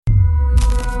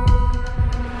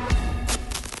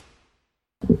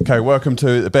Okay, welcome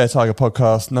to the Bear Tiger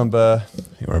podcast number, I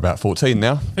think we're about 14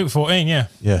 now. I think we're 14, yeah.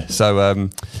 Yeah, so,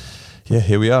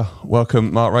 here we are.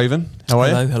 Welcome, Mark Raven. How are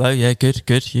you? Hello. Yeah, good.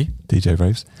 You? DJ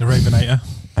Raves. The Ravenator.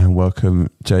 And welcome,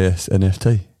 JS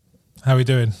NFT. How are we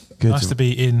doing? Good. Nice to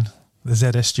be in the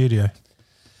ZS studio.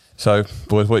 So,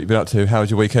 boys, what have you been up to? How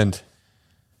was your weekend?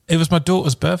 It was my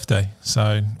daughter's birthday,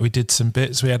 so we did some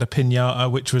bits. We had a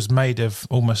piñata, which was made of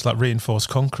almost like reinforced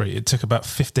concrete. It took about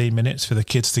 15 minutes for the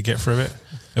kids to get through it,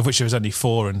 of which there was only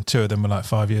 4 and 2 of them were like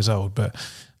 5 years old. But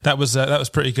that was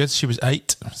pretty good. She was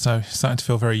 8, so starting to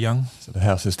feel very young. So the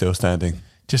house is still standing.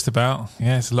 Just about,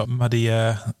 yeah. It's a lot of muddy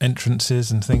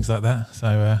entrances and things like that.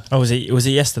 So, was it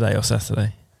yesterday or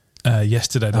Saturday?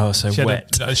 Yesterday. Oh, so she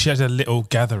wet. She had a little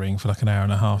gathering for like an hour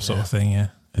and a half sort of thing, yeah.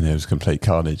 And there was complete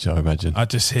carnage, I imagine. I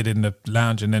just hid in the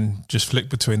lounge and then just flicked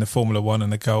between the Formula One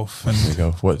and the golf. And There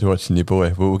you go. Watching your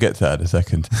boy. We'll get to that in a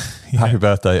second. Yeah. Happy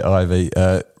birthday, Ivy.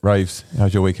 Raves,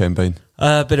 how's your weekend been?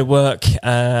 A bit of work,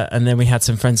 and then we had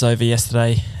some friends over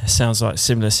yesterday. Sounds like a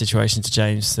similar situation to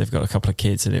James. They've got a couple of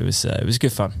kids, and it was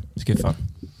good fun. It was good fun.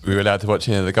 Were you allowed to watch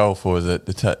any of the golf, or was it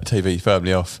the TV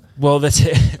firmly off? Well,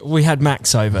 we had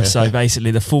Max over, so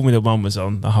basically the Formula One was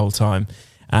on the whole time,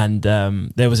 and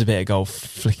there was a bit of golf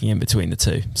flicking in between the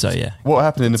two. So yeah. What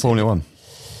happened in the Formula One?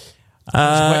 it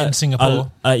was wet in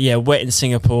Singapore. Wet in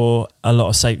Singapore. A lot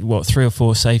of 3 or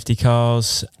 4 safety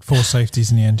cars. 4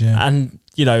 safeties in the end, yeah. And,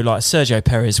 you know, like Sergio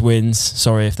Perez wins.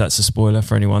 Sorry if that's a spoiler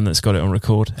for anyone that's got it on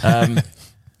record.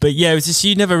 But yeah, it was just,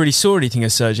 you never really saw anything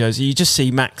of Sergio's. You just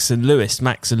see Max and Lewis.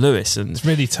 And It's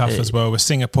really tough as well with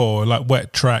Singapore, like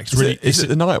wet tracks. Is it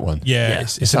the night one? Yeah.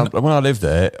 When I lived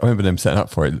there, I remember them setting up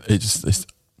for it.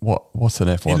 What's an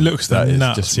F1? It looks that is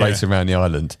nuts, just yeah. racing around the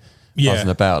island. Yeah. Buzzing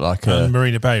about like a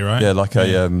Marina Bay, right? yeah, like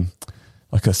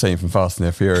a scene from Fast and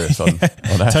the Furious on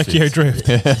Ashes. Tokyo Drift.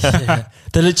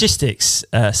 The logistics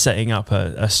setting up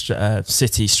a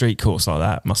city street course like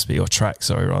that must be, or track,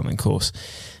 sorry, rather than course,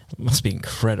 must be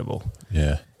incredible.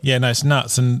 Yeah. Yeah, no, it's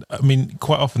nuts. And I mean,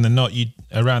 quite often than not,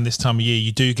 around this time of year,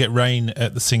 you do get rain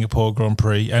at the Singapore Grand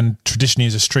Prix, and traditionally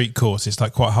as a street course, it's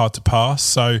like quite hard to pass.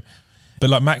 So, but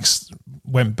like Max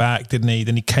went back, didn't he?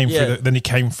 Then he came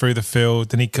through the field.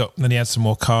 Then he had some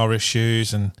more car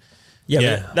issues, and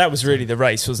But that was really the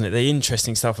race, wasn't it? The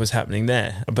interesting stuff was happening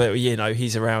there. But, you know,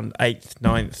 he's around 8th,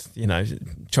 9th, you know,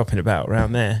 chopping about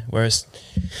around there. Whereas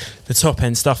the top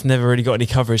end stuff never really got any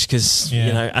coverage because,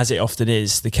 you know, as it often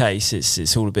is the case,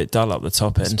 it's all a bit dull up the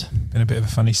top end. Been a bit of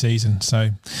a funny season. So,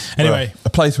 anyway. Well, a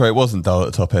place where it wasn't dull at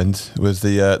the top end was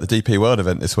the DP World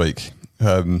event this week.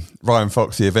 Ryan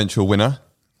Fox, the eventual winner.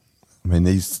 I mean,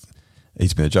 he's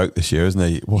been a joke this year, isn't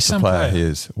he? What a player he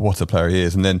is. What a player he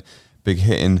is. And then big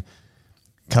hitting.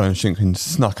 Callum Shinkin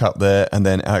snuck up there, and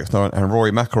then Alex Noren and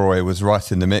Rory McIlroy was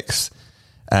right in the mix.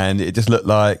 And it just looked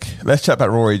like, let's chat about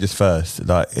Rory just first.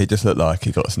 Like, it just looked like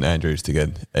he got St Andrews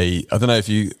again. I don't know if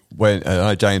you went, I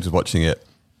know James was watching it.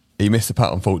 He missed a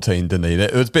putt on 14, didn't he? There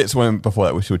was bits when before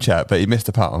that we should chat, but he missed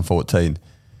a putt on 14.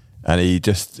 And he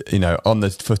just, you know, on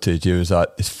the footage, he was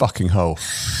like, this fucking hole.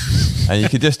 And you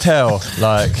could just tell,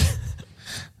 like,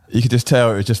 it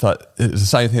was just like, it was the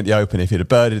same thing at the Open. If he'd have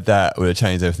birdied that, it would have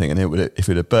changed everything. And if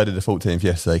he'd have birdied the 14th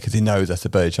yesterday, because he knows that's a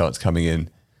birdie chance coming in,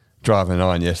 driving an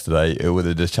iron yesterday, it would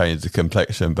have just changed the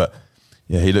complexion. But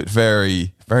yeah, he looked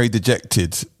very, very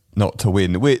dejected not to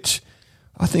win, which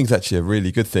I think is actually a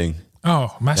really good thing.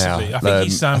 Oh, massively. Now, I think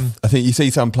he's I think you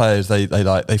see some players,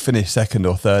 they finish second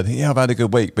or third. Yeah, I've had a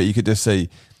good week, but you could just see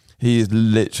he is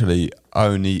literally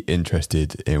only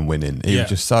interested in winning. He was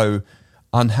just so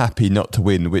unhappy not to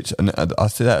win, and I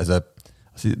see that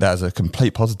as a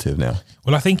complete positive now.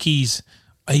 Well, I think he's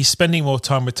spending more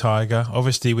time with Tiger,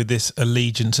 obviously with this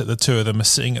allegiance that the two of them are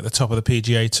sitting at the top of the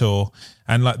PGA Tour,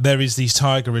 and like there is these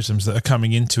Tigerisms that are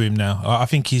coming into him now. I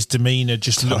think his demeanour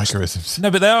just looks... Tigerisms? No,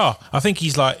 but they are. I think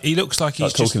he looks like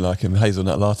he's talking like him,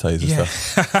 hazelnut lattes and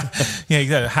stuff. Yeah,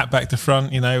 exactly. Hat back to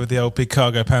front, you know, with the old big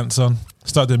cargo pants on.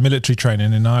 Started doing military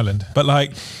training in Ireland, but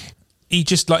like... He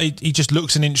just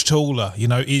looks an inch taller, you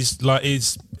know. His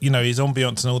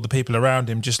ambience and all the people around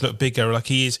him just look bigger. Like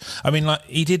he is. I mean, like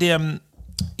he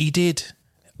did.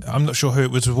 I'm not sure who it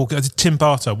was. Tim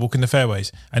Barter walking the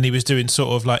fairways, and he was doing sort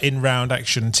of like in round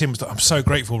action. Tim was like, "I'm so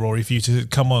grateful, Rory, for you to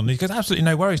come on." And he goes, "Absolutely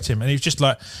no worries, Tim." And he was just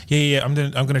like, "Yeah, I'm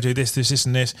going to do this,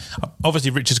 and this."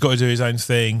 Obviously, Richard's got to do his own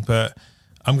thing, but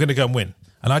I'm going to go and win.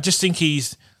 And I just think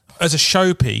he's, as a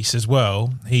showpiece as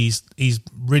well, he's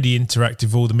really interactive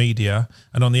with all the media,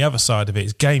 and on the other side of it,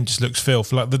 his game just looks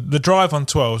filth. Like the drive on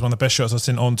 12 was one of the best shots I've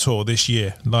seen on tour this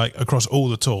year, like across all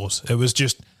the tours. It was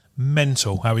just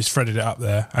mental how he's threaded it up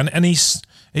there, and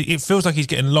it feels like he's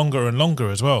getting longer and longer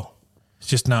as well. It's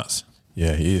just nuts.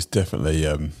 Yeah, he is definitely.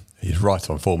 He's right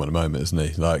on form at the moment, isn't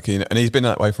he? Like, and he's been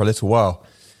that way for a little while,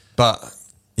 but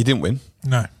he didn't win.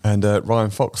 No, and Ryan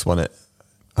Fox won it.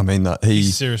 I mean, he's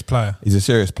a serious player. He's a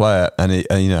serious player, and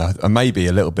maybe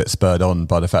a little bit spurred on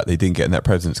by the fact that he didn't get in that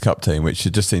President's Cup team, which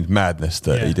just seems madness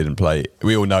that he didn't play.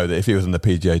 We all know that if he was on the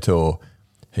PGA Tour,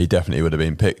 he definitely would have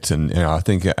been picked. And I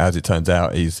think as it turns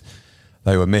out,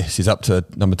 they were missed. He's up to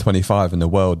number 25 in the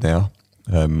world now,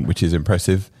 which is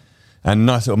impressive. And a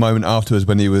nice little moment afterwards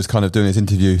when he was kind of doing his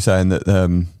interview saying that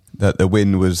that the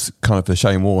win was kind of for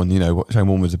Shane Warne. Shane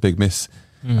Warne was a big miss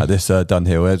at this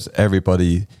Dunhill. As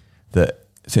everybody that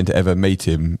seemed to ever meet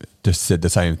him just said the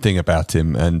same thing about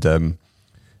him. And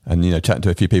chatting to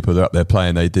a few people that are up there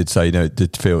playing, they did say it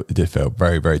did feel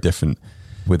very, very different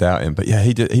without him. But yeah,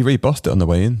 he really bossed it on the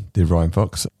way in, did Ryan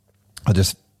Fox.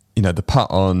 The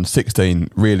putt on 16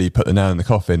 really put the nail in the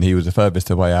coffin. He was the furthest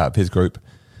away out of his group.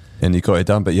 And he got it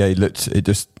done, but yeah,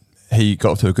 he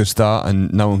got off to a good start,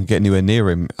 and no one could get anywhere near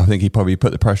him. I think he probably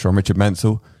put the pressure on Richard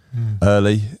Mansell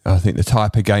early. I think the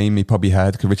type of game he probably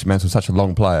had, because Richard Mansell's such a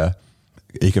long player,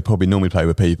 he could probably normally play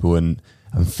with people and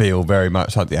feel very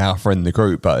much like the alpha in the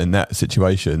group. But in that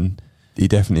situation, he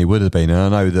definitely would have been. And I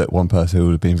know that one person who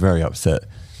would have been very upset,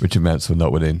 Richard Mansell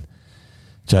not winning.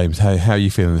 James, how are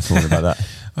you feeling this morning about that?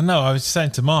 I was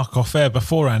saying to Mark off air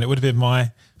beforehand, it would have been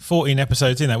my 14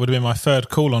 episodes in, that would have been my third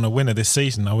call on a winner this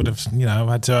season. I would have,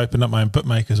 had to open up my own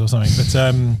bookmakers or something. But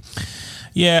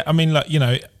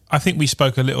I think we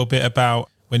spoke a little bit about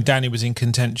when Danny was in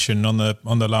contention on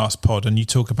the last pod, and you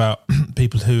talk about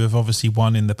people who have obviously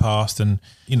won in the past, and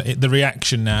the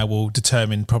reaction now will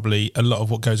determine probably a lot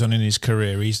of what goes on in his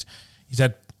career. He's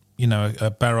had a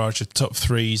barrage of top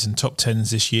threes and top tens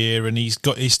this year, and he's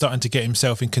starting to get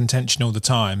himself in contention all the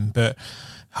time. But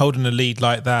holding a lead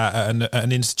like that at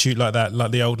an institute like that,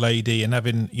 like the Old Lady, and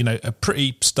having a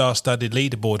pretty star-studded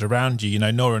leaderboard around you,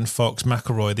 Noren, Fox,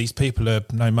 McIlroy, these people are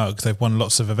no mugs. They've won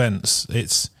lots of events.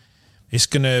 It's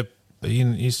gonna,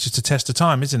 it's just a test of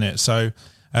time, isn't it? So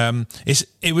I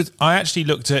actually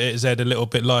looked at it, Zed, a little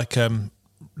bit like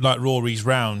Rory's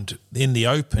round in the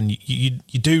Open. You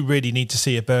do really need to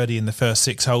see a birdie in the first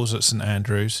 6 holes at St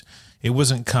Andrews. It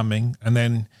wasn't coming, and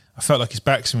then I felt like his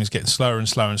backswing was getting slower and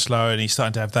slower and slower, and he's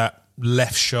starting to have that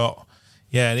left shot.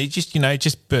 Yeah, and he just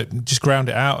ground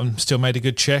it out and still made a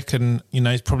good check, and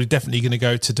he's probably definitely going to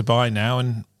go to Dubai now.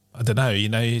 And I don't know,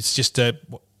 it's just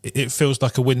it feels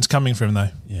like a win's coming for him though.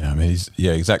 Yeah, I mean,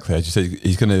 exactly. As you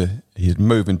said, he's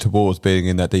moving towards being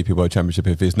in that DP World Championship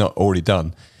if he's not already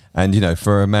done. And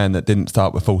for a man that didn't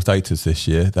start with full status this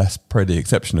year, that's pretty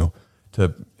exceptional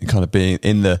to kind of being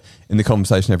in the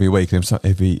conversation every week. And at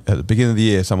the beginning of the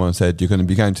year, someone said you're going to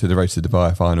be going to the Race to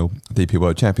Dubai final, DP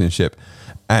World Championship,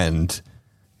 and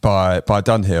by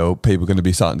Dunhill, people are going to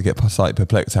be starting to get slightly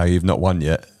perplexed how you've not won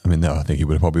yet. I mean, no, I think he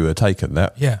would have taken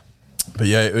that. Yeah. But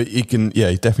yeah,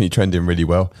 he's definitely trending really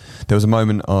well. There was a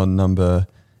moment on number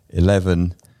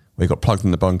 11 where he got plugged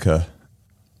in the bunker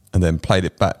and then played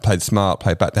it back, played smart,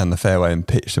 played back down the fairway and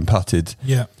pitched and putted.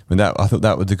 Yeah. I thought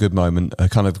that was a good moment, a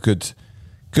kind of good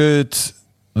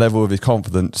level of his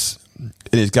confidence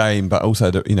in his game, but also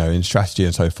in strategy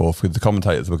and so forth. With the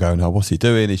commentators were going, "Oh, what's he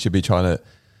doing? He should be trying to."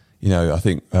 I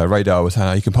think Radar was saying,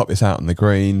 "Oh, you can pop this out on the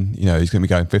green. He's going to be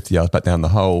going 50 yards back down the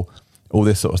hole, all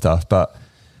this sort of stuff." But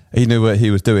he knew what he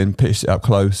was doing, pitched it up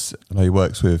close. He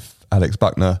works with Alex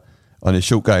Buckner on his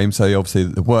short game, so obviously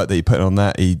the work that he put on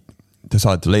that, he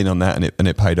decided to lean on that, and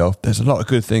it paid off. There's a lot of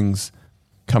good things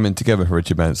coming together for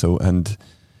Richard Mansell, and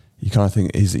you kind of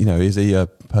think, is he a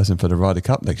person for the Ryder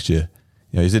Cup next year?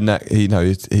 He's in that.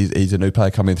 He's a new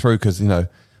player coming through, because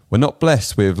we're not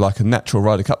blessed with like a natural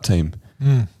Ryder Cup team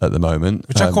at the moment,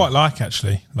 which I quite like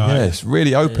actually. Yeah, it's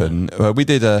really open. Yeah. We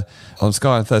did on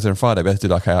Sky on Thursday and Friday. We had to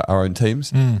do like our own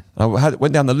teams. I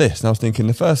went down the list, and I was thinking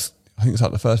the first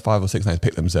 5 or 6 names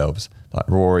picked themselves, like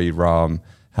Rory, Rahm,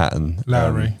 Hatton,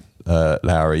 Lowry.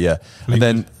 Yeah.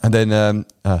 Fleetwood. And then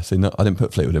I didn't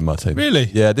put Fleetwood in my team. Really?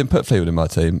 Yeah, I didn't put Fleetwood in my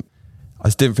team. I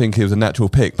just didn't think he was a natural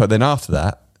pick. But then after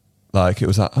that, like, it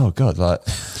was like, oh God, like,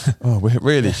 we're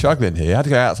really struggling here. I had to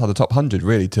go outside the top 100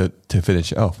 really to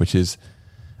finish it off, which is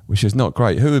not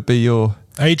great. Who would be your...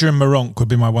 Adrian Maronk would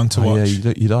be my one to watch.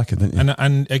 Yeah, you like him, don't you?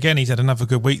 And again, he's had another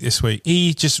good week this week.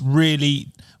 He just really,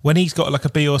 when he's got like a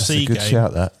B or C game,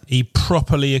 shout, that. He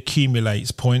properly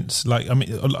accumulates points. Like, I mean,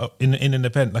 in an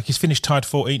event, like he's finished tied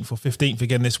 14th or 15th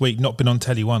again this week, not been on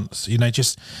telly once.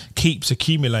 Just keeps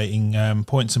accumulating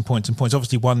points and points and points.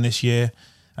 Obviously won this year.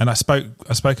 And I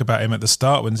spoke about him at the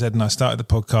start when Zed and I started the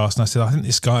podcast, and I said, I think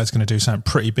this guy is going to do something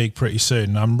pretty big pretty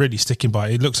soon. And I'm really sticking by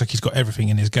it. It looks like he's got everything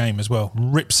in his game as well.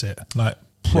 Rips it, like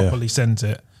properly sends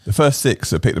it. The first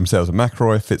 6 that picked themselves are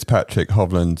McIlroy, Fitzpatrick,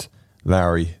 Hovland,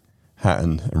 Lowry,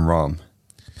 Hatton and Rahm.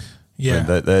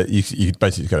 Yeah. You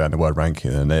basically go down the world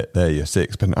ranking and they're your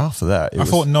 6. But after that... I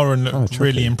thought Noren looked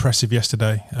really impressive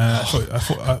yesterday. I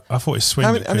thought his swing...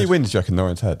 How many wins do you reckon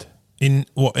Noren's had? In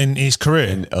his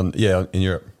career? In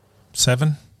Europe.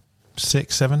 7?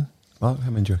 6, 7? Mark, how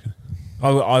many do you reckon?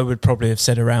 I would probably have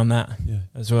said around that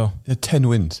as well. Yeah, 10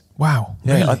 wins. Wow.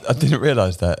 Yeah, really? I didn't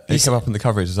realise that. He came up in the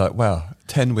coverage. It was like, wow,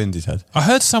 10 wins he's had. I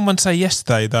heard someone say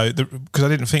yesterday, though, because I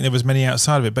didn't think there was many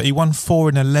outside of it, but he won 4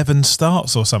 in 11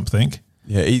 starts or something.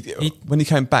 Yeah, when he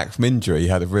came back from injury, he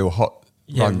had a real hot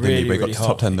run, didn't he? Where he got to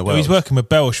top 10 in the world. He was working with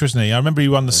Belsh, wasn't he? I remember he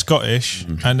won the Scottish,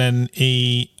 and then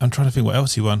I'm trying to think what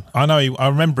else he won. I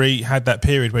remember he had that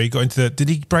period where he got into did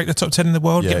he break the top 10 in the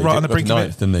world, get right on the brink of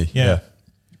it? Didn't he? Yeah.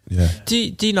 Do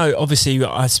you know, obviously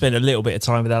I spent a little bit of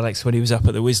time with Alex when he was up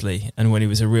at the Wisley and when he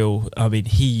was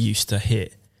he used to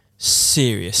hit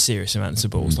serious amounts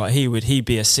of balls. Like he'd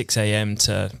be a 6 a.m.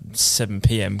 to 7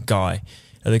 p.m. guy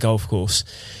at the golf course.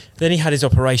 Then he had his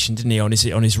operation, didn't he, on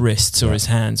his wrists or his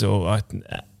hands?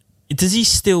 Does he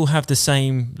still have the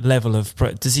same level of...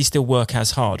 Does he still work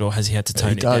as hard or has he had to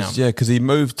tone it down? He does, yeah, because he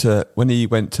moved to... When he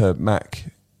went to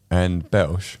Mac and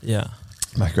Belsh,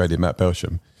 Mac Grady and Matt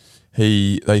Belsham,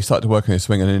 they started to work on his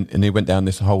swing and he went down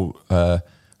this whole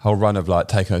run of like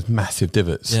taking those massive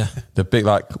divots. Yeah. The big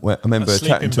I remember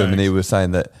chatting to him and he was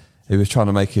saying that he was trying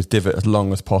to make his divot as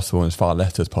long as possible and as far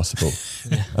left as possible.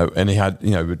 And he had,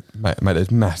 made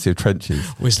those massive trenches.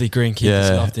 Wisley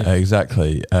greenkeepers loved him.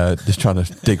 Exactly. Just trying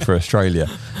to dig for Australia.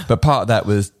 But part of that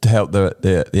was to help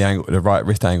the angle, the right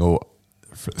wrist angle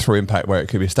through impact where it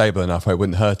could be stable enough where it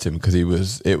wouldn't hurt him because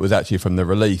it was actually from the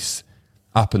release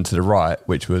up and to the right,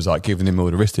 which was like giving him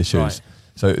all the wrist issues. Right.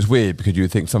 So it was weird because you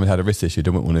would think someone had a wrist issue,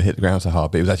 didn't want to hit the ground so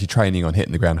hard, but it was actually training on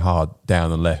hitting the ground hard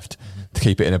down and left to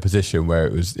keep it in a position where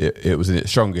it was in its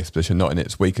strongest position, not in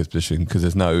its weakest position, because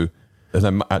there's no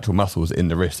actual muscles in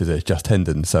the wrist, it's just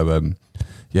tendons. So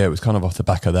it was kind of off the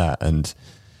back of that, and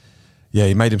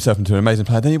he made himself into an amazing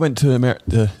player. Then he went to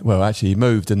America. He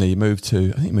moved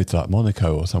to like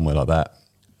Monaco or somewhere like that,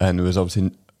 and it was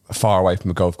obviously far away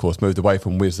from a golf course. Moved away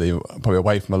from Wisley, probably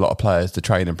away from a lot of players to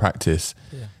train and practice,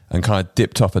 and kind of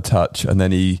dipped off a touch. And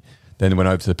then he went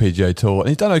over to the PGA Tour, and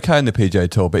he's done okay in the PGA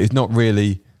Tour, but he's not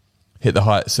really hit the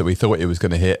heights that we thought he was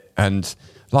going to hit. And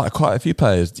like quite a few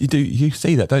players, you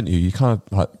see that, don't you? You kind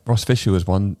of like Ross Fisher was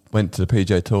one, went to the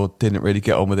PGA Tour, didn't really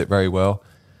get on with it very well.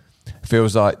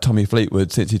 Feels like Tommy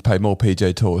Fleetwood, since he's played more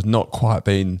PGA Tours, not quite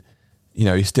been,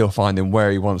 he's still finding where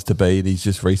he wants to be. And he's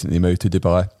just recently moved to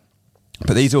Dubai.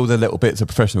 But these are all the little bits of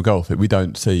professional golf that we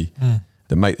don't see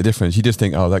that make the difference. You just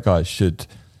think, that guy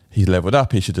he's leveled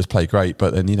up, he should just play great.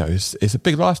 But then, it's a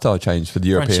big lifestyle change for the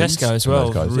Europeans. Francesco as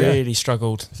well, really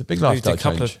struggled. It's a big lifestyle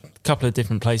change. Couple of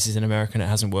different places in America and it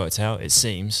hasn't worked out, it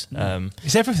seems.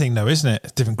 It's everything though, isn't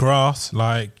it? Different grass,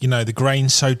 the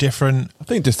grain's so different. I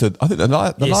think the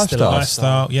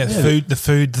lifestyle. The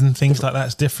food and things like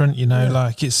that's different,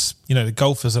 the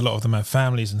golfers, a lot of them have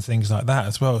families and things like that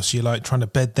as well. So you're like trying to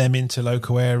bed them into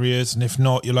local areas, and if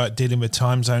not, you're like dealing with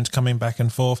time zones coming back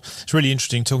and forth. It's really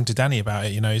interesting talking to Danny about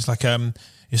it. He's like you're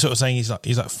sort of saying he's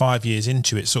like 5 years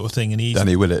into it sort of thing, and he's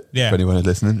Danny Willett, for anyone who's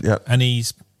listening. Yeah. And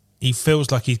he feels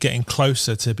like he's getting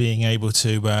closer to being able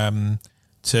to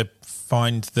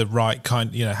find the right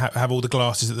kind, have all the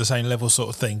glasses at the same level sort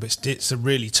of thing. But it's a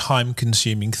really time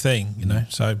consuming thing,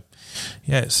 So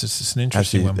it's an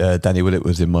interesting one. Danny Willett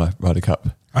was in my Ryder Cup.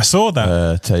 I saw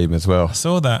that team as well. I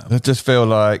saw that. I just feel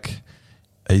like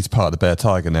he's part of the Bear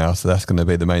Tiger now, so that's going to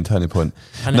be the main turning point.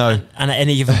 And at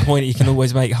any given point, you can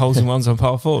always make holes in ones on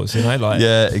par fours,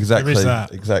 Yeah, exactly. There is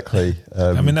that. Exactly.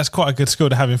 That's quite a good skill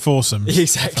to have in foursomes.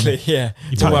 Exactly,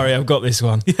 Don't worry, I've got this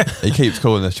one. He keeps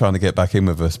calling us, trying to get back in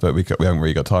with us, but we haven't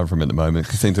really got time for him at the moment,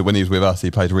 because it seems that when he was with us, he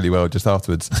played really well just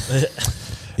afterwards.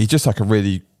 He's just like a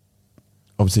really,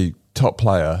 obviously, top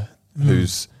player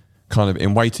who's kind of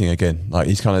in waiting again. Like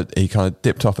he kind of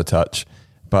dipped off a touch,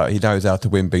 but he knows how to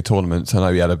win big tournaments. I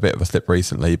know he had a bit of a slip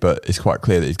recently, but it's quite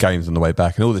clear that his game's on the way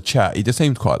back. And all the chat, he just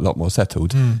seems quite a lot more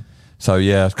settled. So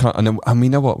and you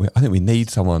know what? I think we need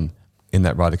someone in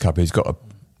that Ryder Cup who's got a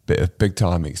bit of big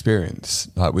time experience.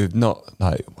 Like we've not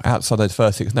outside those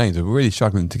first 6 names, we're really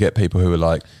struggling to get people who are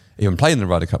like even playing the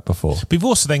Ryder Cup before. We've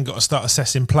also then got to start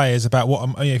assessing players about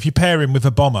if you pair him with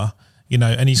a bomber.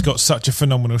 And he's got such a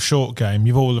phenomenal short game.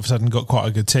 You've all of a sudden got quite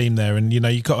a good team there, and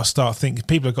you've got to start thinking.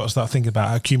 People have got to start thinking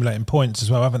about accumulating points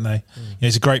as well, haven't they?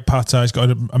 He's a great putter.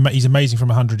 He's amazing from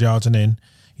 100 yards and in.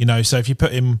 So if you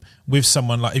put him with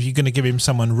someone if you're going to give him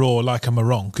someone raw like a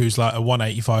Moronk, who's like a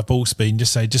 185 ball speed,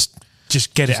 and just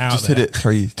just get it out just there. Hit it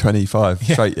 325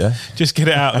 straight, yeah? Just get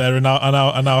it out there and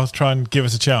I'll try and give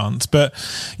us a chance. But,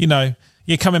 you know,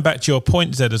 you're coming back to your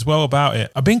point, Zed, as well about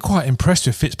it. I've been quite impressed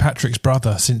with Fitzpatrick's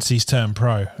brother since he's turned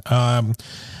pro. I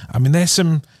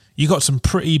mean, you got some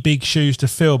pretty big shoes to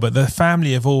fill, but the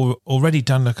family have already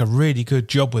done like a really good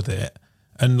job with it.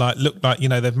 And like, look like, you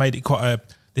know, they've made it quite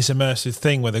this immersive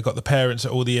thing where they've got the parents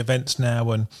at all the events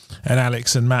now, and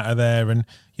Alex and Matt are there, and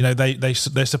you know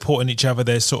they're supporting each other.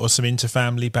 There's sort of some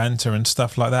inter-family banter and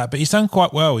stuff like that. But he's done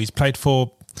quite well. He's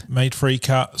made 3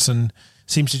 cuts, and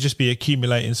seems to just be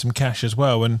accumulating some cash as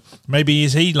well. And maybe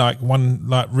is he like one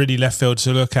like really left field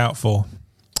to look out for?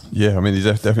 Yeah, I mean he's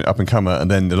definitely up and comer.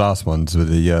 And then the last ones with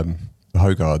the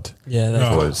Hogard. Yeah,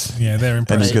 they're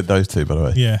impressive. Any good, those two, by the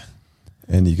way? Yeah,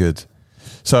 any good.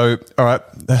 So, all right,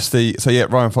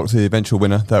 Ryan Fox, the eventual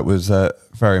winner. That was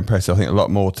very impressive. I think a lot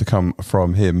more to come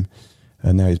from him,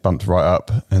 and now he's bumped right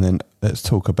up. And then let's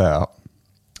talk about.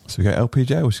 So we go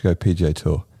LPGA, or should we go PGA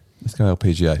Tour? Let's go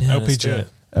LPGA. Yeah, LPGA.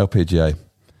 LPGA.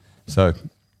 So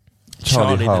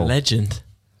Charlie Hull, the legend.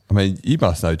 I mean, you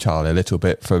must know Charlie a little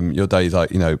bit from your days, like,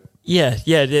 you know. Yeah.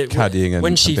 Caddying and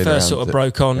when she first sort of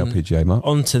broke on LPGA, Mark,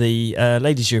 onto the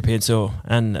Ladies European Tour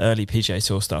and early PGA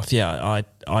Tour stuff. Yeah,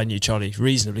 I knew Charlie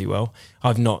reasonably well.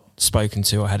 I've not spoken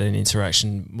to or had any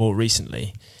interaction more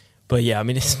recently, but yeah, I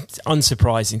mean, it's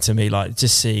unsurprising to me. Like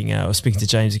just seeing, I was speaking to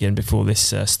James again before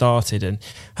this started, and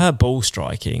her ball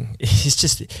striking.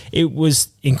 It was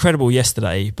incredible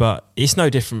yesterday, but it's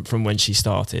no different from when she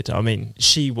started. I mean,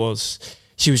 she was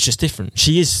just different.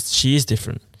 She is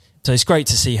different. So it's great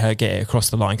to see her get it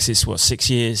across the line, because it's 6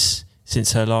 years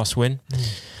since her last win.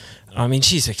 I mean,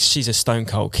 she's a stone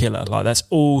cold killer. Like that's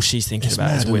all she's thinking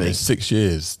about is winning. It's 6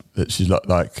 years that she's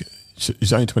like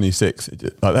she's only 26.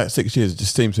 Like that 6 years, it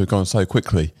just seems to have gone so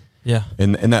quickly. Yeah.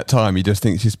 In that time, you just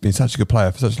think she's been such a good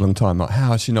player for such a long time. Like,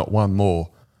 how has she not won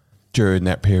more during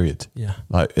that period? Yeah.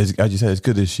 Like as you said, as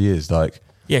good as she is, like.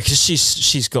 Yeah, because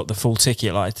she's got the full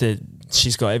ticket. Like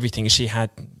she's got everything she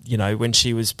had. You know, when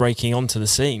she was breaking onto the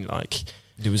scene, like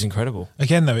it was incredible.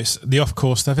 Again, though, it's the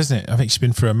off-course stuff, isn't it? I think she's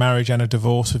been through a marriage and a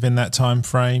divorce within that time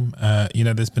frame. You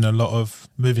know, there's been a lot of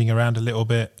moving around a little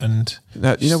bit, and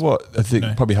now, you know what I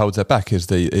think probably holds her back is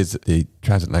the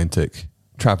transatlantic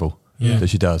travel that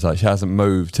she does. Like she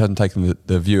hasn't taken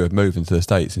the view of moving to the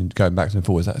States and going back and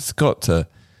forwards. That's got to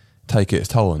take its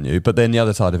toll on you. But then the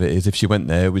other side of it is, if she went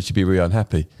there, would she be really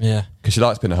unhappy? Yeah, because she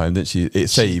likes being at home, doesn't she? It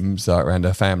seems like around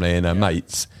her family and her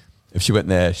mates. If she went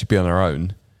there, she'd be on her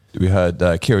own. We heard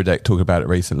Kira Deck talk about it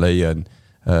recently, and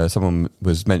someone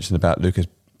was mentioning about Lucas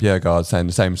Bjerregaard saying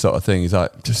the same sort of thing. He's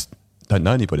like, just don't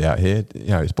know anybody out here. You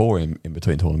know, it's boring in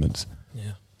between tournaments.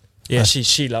 Yeah,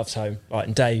 she loves home. Like,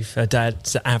 and Dave, her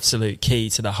dad's the absolute key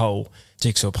to the whole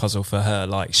jigsaw puzzle for her.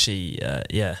 Like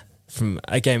from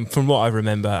what I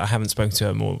remember, I haven't spoken to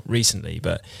her more recently,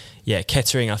 but yeah,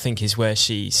 Kettering I think is where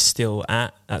she's still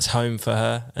at. That's home for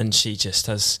her, and she just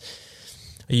has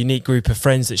a unique group of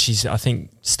friends that she's, I think,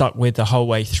 stuck with the whole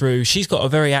way through. She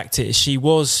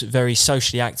was very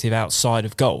socially active outside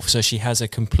of golf, so she has a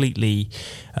completely,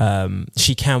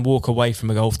 she can walk away from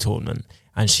a golf tournament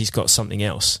and she's got something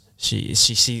else.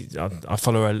 I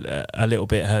follow her a little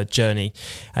bit, her journey,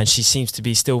 and she seems to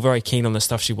be still very keen on the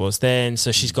stuff she was then.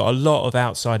 So she's got a lot of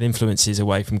outside influences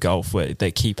away from golf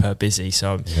that keep her busy.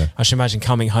 So I should imagine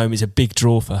coming home is a big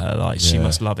draw for her. Like she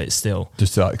must love it still.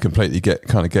 Just to like completely get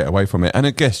away from it. And I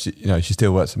guess, you know, she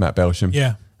still works with Matt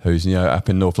Belsham, who's, you know, up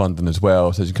in North London as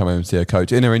well. So she can come home and see her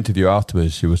coach. In her interview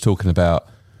afterwards, she was talking about.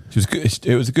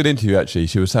 It was a good interview actually.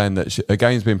 She was saying that her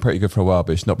game's been pretty good for a while,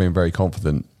 but she's not been very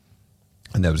confident.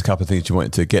 And there was a couple of things she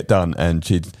wanted to get done, and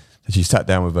she sat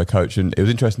down with her coach, and it was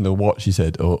interesting to what she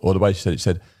said, or the way she said it. She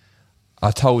said,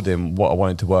 I told him what I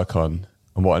wanted to work on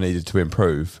and what I needed to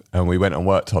improve, and we went and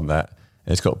worked on that,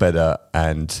 and it's got better.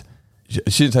 And she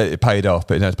didn't say it paid off,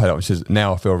 but it's paid off. She says,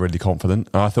 now I feel really confident.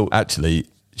 And I thought, actually,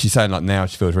 she's saying like now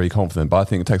she feels really confident, but I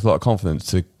think it takes a lot of confidence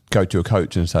to go to a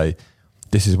coach and say,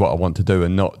 this is what I want to do,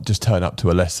 and not just turn up to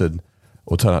a lesson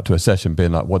or turn up to a session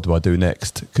being like, what do I do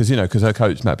next? Because her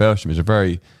coach, Matt Belsham, is a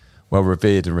very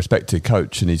well-revered and respected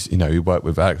coach, and he worked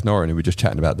with Alex Noren, who we were just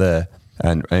chatting about there,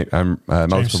 and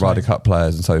multiple Ryder Cup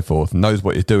players and so forth, and knows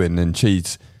what he's doing, and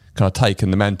she's kind of taken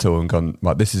the mantle and gone,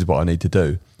 like, this is what I need to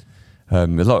do.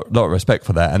 There's a lot of respect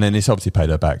for that, and then it's obviously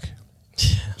paid her back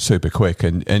super quick,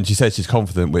 and she says she's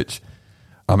confident, which,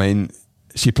 I mean,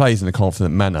 she plays in a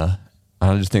confident manner,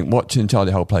 and I just think watching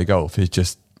Charlie Hull play golf is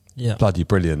just bloody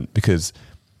brilliant, because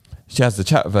she has the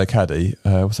chat with her caddy.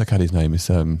 What's her caddy's name? Is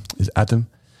Adam.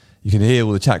 You can hear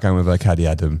all the chat going with her caddy,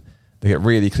 Adam. They get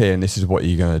really clear, and this is what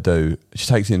you're going to do. She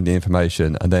takes in the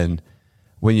information, and then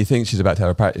when you think she's about to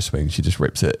have a practice swing, she just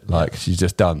rips it. Like she's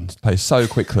just done. Plays so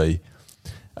quickly,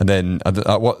 and then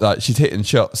she's hitting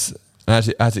shots,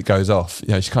 and as it goes off,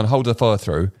 she kind of holds her follow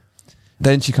through.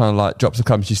 Then she kind of like drops the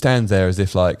club and she stands there as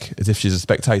if she's a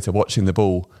spectator watching the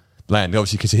ball land.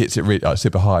 Obviously, because she hits it really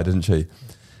super high, doesn't she?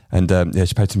 And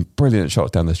she played some brilliant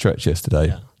shots down the stretch yesterday.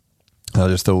 Yeah. And I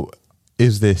just thought,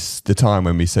 is this the time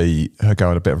when we see her go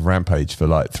on a bit of a rampage for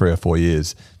like 3 or 4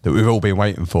 years that we've all been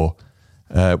waiting for,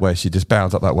 where she just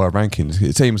bounds up that world rankings?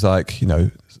 It seems like,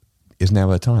 is now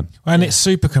her time. And it's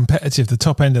super competitive, the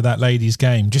top end of that ladies'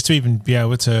 game, just to even be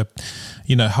able to,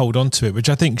 hold on to it, which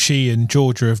I think she and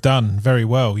Georgia have done very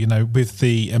well, with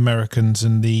the Americans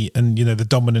and the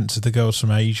dominance of the girls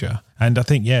from Asia. And I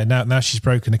think, now she's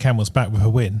broken the camel's back with her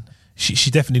win.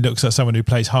 She definitely looks like someone who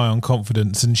plays high on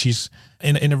confidence, and she's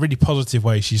in a really positive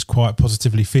way. She's quite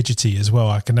positively fidgety as well.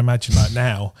 I can imagine like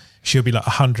now she'll be like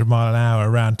 100 mile an hour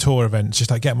around tour events,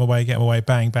 just like get them away,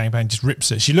 bang, bang, bang, just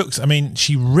rips it.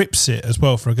 She rips it as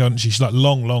well for a girl. She's like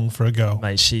long for a girl.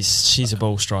 Mate, she's a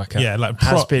ball striker. Yeah,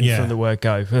 has been from the word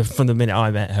go, from the minute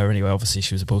I met her. Anyway, obviously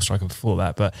she was a ball striker before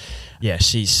that, but yeah,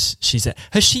 she's.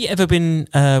 Has she ever been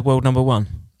world number one?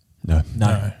 No.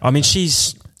 I mean,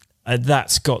 she's.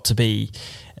 That's got to be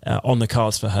on the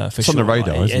cards for her, for it's sure. On the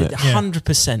radar, isn't it?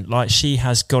 100%. Like she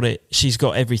has got it. She's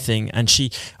got everything, and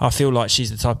I feel like she's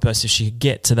the type of person. If she could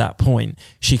get to that point,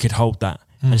 she could hold that,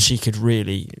 and she could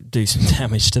really do some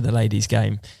damage to the ladies'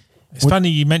 game. It's funny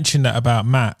you mentioned that about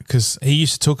Matt, because he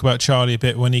used to talk about Charlie a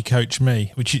bit when he coached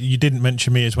me, which you didn't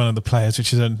mention me as one of the players,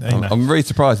 which is I'm really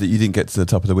surprised that you didn't get to the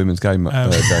top of the women's game,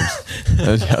 James.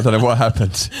 I don't know what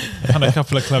happened. Won a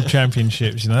couple of club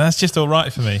championships, that's just all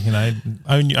right for me,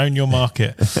 own your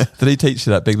market. Did he teach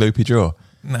you that big loopy draw?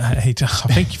 No, I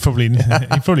think he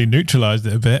probably neutralised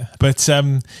it a bit. But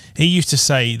he used to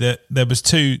say that there was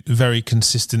 2 very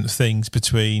consistent things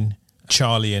between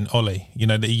Charlie and Ollie,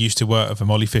 that he used to work with him,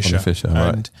 Ollie Fisher.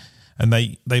 Right. And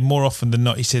they more often than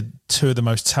not, he said, 2 of the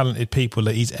most talented people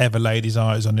that he's ever laid his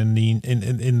eyes on in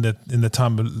the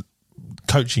time of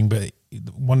coaching. But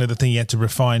one of the things he had to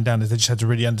refine down is they just had to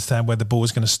really understand where the ball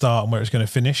was going to start and where it's going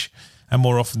to finish. And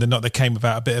more often than not, they came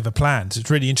without a bit of a plan. So it's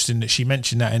really interesting that she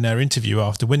mentioned that in her interview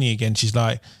after winning again. She's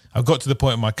like, I've got to the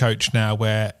point with my coach now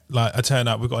where like I turn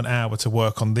up, we've got an hour to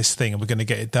work on this thing and we're going to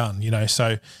get it done.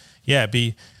 So yeah,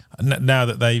 now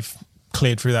that they've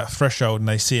cleared through that threshold and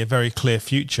they see a very clear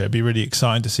future, it'd be really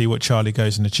exciting to see what Charlie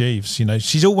goes and achieves.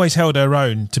 She's always held her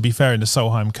own, to be fair, in the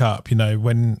Solheim Cup.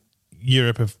 When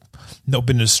Europe have not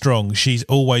been as strong, she's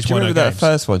always won her games. Do you remember that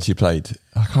first one she played?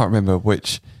 I can't remember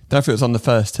which. I don't know if it was on the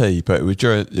first tee, but it was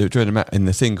during the match in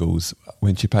the singles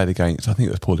when she played against, I think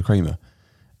it was Paula Creamer,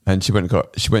 and she went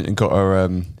and got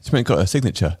her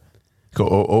signature. Got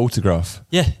an autograph.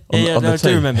 I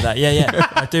do remember that. Yeah,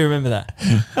 I do remember that.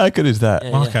 How good is that?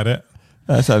 Mark had it.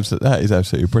 That is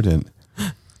absolutely brilliant.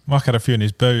 Mark had a few in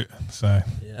his boot. So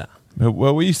yeah.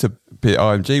 Well, we used to be at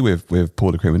IMG with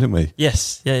Paula Creamer, didn't we?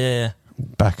 Yes. Yeah.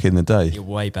 Back in the day. Yeah,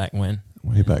 way back when.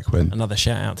 Another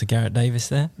shout out to Gareth Davis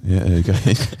there. Yeah, there you go.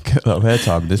 Get a lot of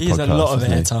airtime in this podcast. He's a lot of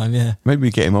airtime, yeah. Maybe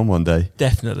we get him on one day.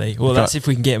 Definitely. Well, that's if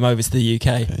we can get him over to the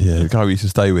UK. Yeah, the guy we used to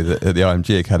stay with at the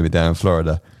IMG Academy down in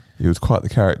Florida. He was quite the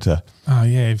character. Oh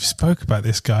yeah, you spoke about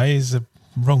this guy. He's a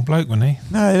wrong bloke, wasn't he?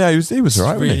 No, he was all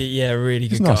right. Really, yeah, really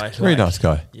good guy. Nice, really nice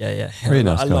guy. Yeah. Really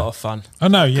nice guy. A lot of fun. I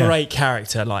know, yeah. Great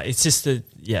character. Like it's just he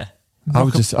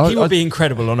He would be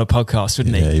incredible on a podcast,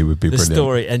 wouldn't he? Yeah, he would be brilliant. The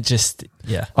story and just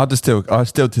I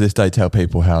still to this day tell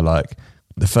people how like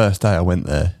the first day I went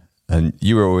there and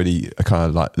you were already kind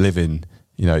of like living.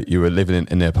 You were living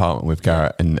in the apartment with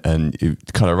Garrett and you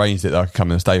kind of arranged it that I could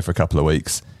come and stay for a couple of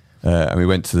weeks. And we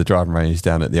went to the driving range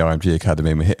down at the IMG Academy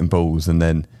and we're hitting balls, and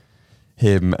then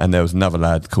him and there was another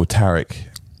lad called Tarek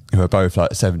who were both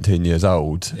like 17 years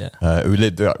old, who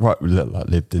lived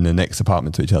in the next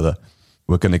apartment to each other,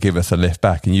 were going to give us a lift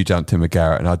back, and you jumped in with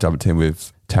Garrett and I jumped in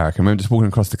with Tarek. I remember just walking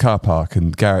across the car park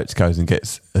and Garrett goes and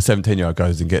gets, a 17-year-old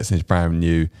goes and gets his brand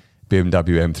new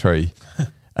BMW M3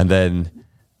 and then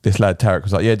this lad Tarek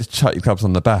was like, yeah, just chuck your clubs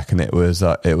on the back, and it was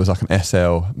like an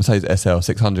Mercedes SL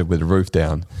 600 with the roof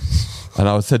down. And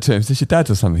I said to him, is this your dad's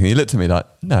or something? And he looked at me like,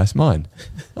 no, it's mine.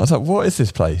 I was like, what is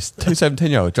this place? 2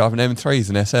 17-year-olds driving M3s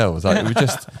and SLs. Like, it was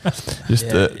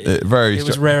just very... It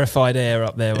was rarefied air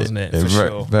up there, wasn't it?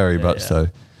 Sure. Very much so.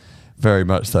 Very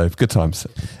much so. Good times.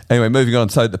 Anyway, moving on.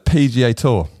 So the PGA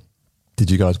Tour. Did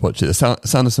you guys watch it? The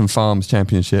Sanderson Farms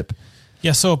Championship. Yeah,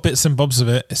 I saw bits and bobs of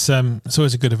it. It's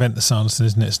always a good event, the Sanderson,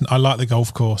 isn't it? I like the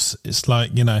golf course. It's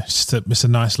like, it's a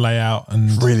nice layout.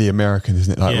 And really American,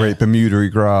 isn't it? Like really Bermuda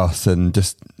grass and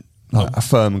just like a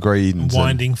firm green.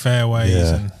 Winding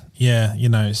fairways. And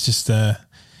it's just...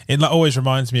 it like always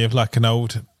reminds me of like an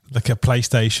old, like a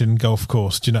PlayStation golf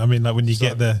course. Do you know what I mean? Like when you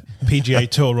get the PGA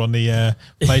Tour on the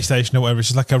PlayStation or whatever, it's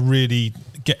just like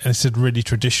it's a really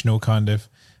traditional kind of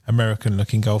American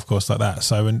looking golf course like that.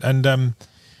 So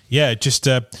yeah, just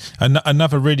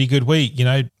another really good week. You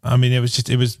know, I mean, it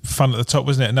was fun at the top,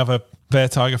 wasn't it? Another Bear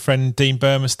Tiger friend, Dean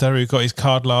Burmester, who got his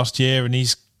card last year, and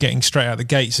he's getting straight out the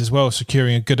gates as well,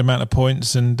 securing a good amount of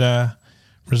points and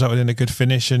resulted in a good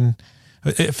finish. And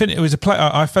it was a play.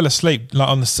 I fell asleep like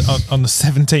on the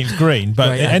 17th green, but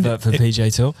great advert for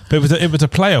PGA Tour. But it was a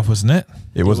playoff, wasn't it?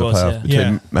 It was a playoff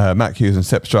between Matt Hughes and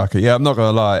Sepp Striker. Yeah, I'm not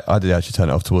going to lie, I did actually turn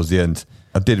it off towards the end.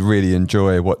 I did really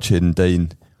enjoy watching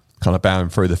Dean kind of bowing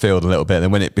through the field a little bit. And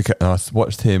then when it became, I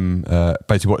watched him to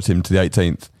the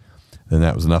 18th, then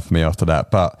that was enough for me after that.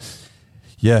 But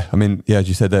yeah, I mean, yeah, as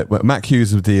you said, that Matt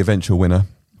Hughes was the eventual winner.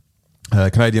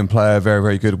 Canadian player, very,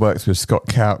 very good, works with Scott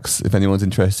Cowkes. If anyone's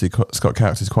interested, Scott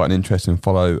Cowkes is quite an interesting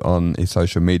follow on his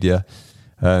social media.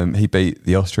 He beat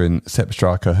the Austrian Sepp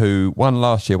Striker, who won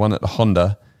last year, won at the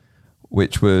Honda,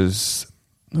 which was,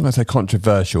 I'm not going to say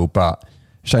controversial, but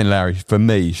Shane Lowry, for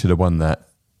me, should have won that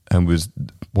and was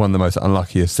one of the most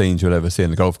unluckiest scenes you'll ever see in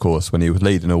the golf course when he was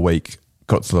leading all week,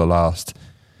 got to the last,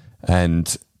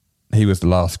 and he was the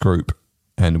last group.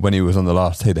 And when he was on the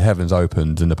last tee, the heavens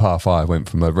opened and the par 5 went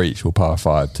from a reachable par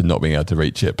 5 to not being able to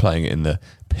reach it, playing it in the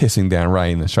pissing down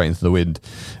rain and straight into the wind.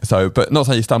 So, but not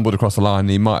saying he stumbled across the line,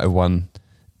 he might have won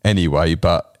anyway,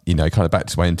 but, you know, kind of backed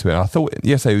his way into it. I thought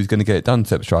yesterday he was going to get it done,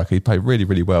 Sepp Striker. He played really,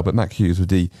 really well, but Matt Hughes was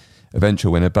the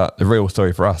eventual winner. But the real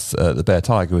story for us, the Bear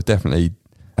Tiger, was definitely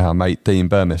our mate Dean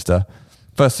Burmester.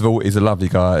 First of all, he's a lovely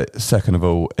guy. Second of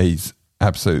all, he's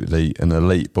absolutely an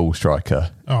elite ball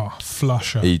striker. Oh,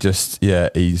 flusher.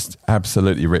 He's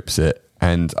absolutely rips it.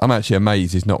 And I'm actually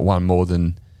amazed he's not won more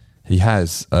than he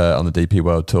has on the DP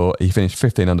World Tour. He finished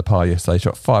 15 under par yesterday,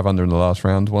 shot 5 under in the last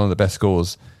round, one of the best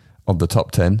scores of the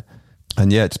top 10.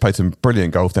 And yeah, just played some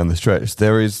brilliant golf down the stretch.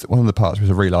 There is one of the parts which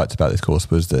I really liked about this course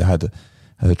was that it had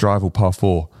a drivable par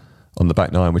 4 on the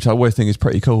back 9, which I always think is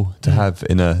pretty cool to have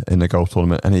in a golf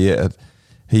tournament. And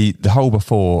he the hole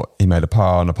before, he made a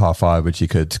par on a par 5, which he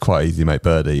could quite easily make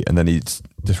birdie, and then he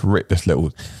just ripped this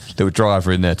little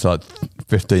driver in there to like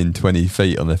 15, 20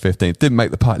 feet on the 15th. Didn't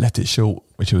make the putt, left it short,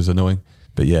 which was annoying.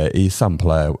 But yeah, he's some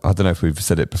player. I don't know if we've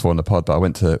said it before on the pod, but I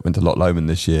went to Loch Lomond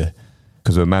this year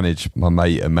because we managed my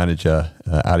mate and manager,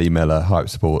 Ali Mellor, Hype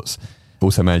Sports,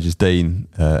 also manages Dean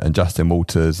and Justin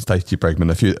Walters, Stacey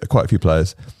Bregman, quite a few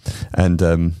players. And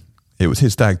it was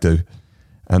his stag do.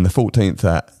 And the 14th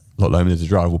at Loch Lomond is a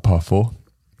drivable par 4.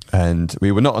 And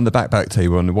we were not on the back tee, we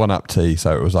were on the one up tee,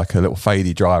 so it was like a little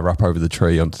fadey driver up over the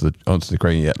tree onto the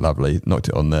green. Yeah, lovely, knocked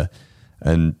it on there.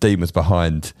 And Dean was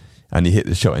behind, and he hit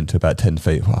the shot into about 10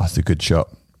 feet. Wow, that's a good shot.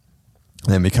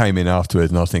 And then we came in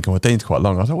afterwards, and I was thinking, well, Dean's quite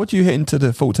long. I was like, what do you hit into the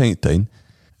 14th, Dean?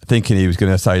 Thinking he was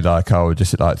going to say like, oh,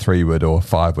 just hit like 3-wood or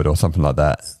 5-wood or something like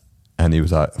that. And he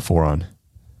was like, 4-iron.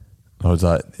 I was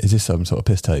like, is this some sort of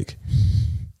piss take?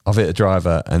 I've hit a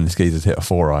driver and the geezer's hit a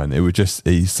 4-iron. It was just,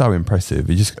 he's so impressive.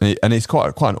 And it's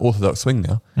quite an orthodox swing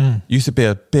now. Used to be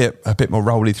a bit more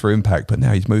rolly through impact, but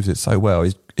now he moves it so well.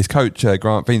 His coach,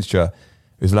 Grant Veenstra,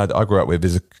 who's a lad that I grew up with,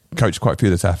 is coached quite a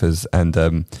few of the Saffers,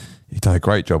 and he's done a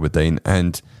great job with Dean.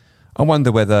 And I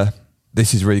wonder whether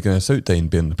this is really going to suit Dean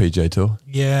being on the PGA Tour.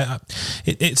 Yeah,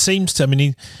 it seems to. I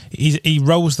mean, he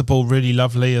rolls the ball really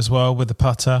lovely as well with the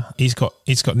putter. He's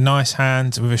got nice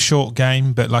hands with a short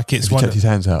game, but like it's checked his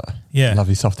hands out. Yeah,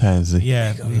 lovely soft hands.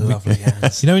 Yeah, lovely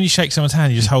hands. You know when you shake someone's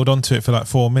hand, you just hold on to it for like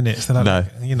 4 minutes. Like, no,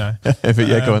 you know. But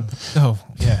yeah, go on. Oh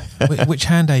yeah, which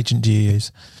hand agent do you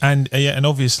use? And and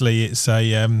obviously it's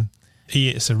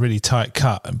a really tight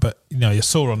cut, but you know, you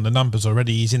saw on the numbers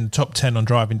already, he's in the top 10 on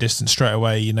driving distance straight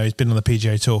away. You know, he's been on the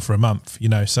PGA Tour for a month, you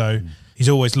know, so he's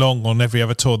always long on every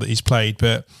other tour that he's played,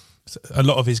 but a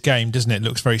lot of his game, doesn't it,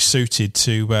 looks very suited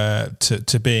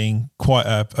to being quite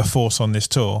a force on this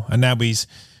tour. And now he's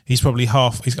probably I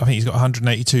think he's got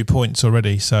 182 points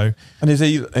already. So, and is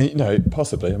he, you know,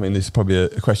 possibly, I mean, this is probably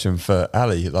a question for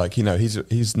Ali, like, you know,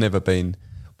 he's never been,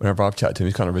 whenever I've chatted to him,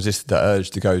 he's kind of resisted that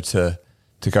urge to go to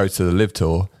the Live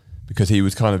Tour, because he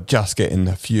was kind of just getting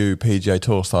a few PGA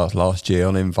Tour starts last year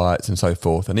on invites and so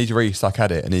forth, and he's really stuck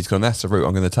at it, and he's gone, that's the route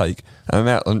I'm going to take. And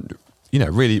I'm you know,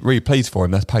 really, really pleased for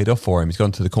him. That's paid off for him. He's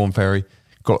gone to the Corn Ferry,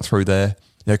 got through there.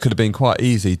 You know, it could have been quite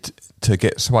easy to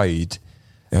get swayed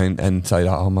and say,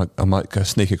 oh, I might go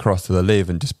sneak across to the Live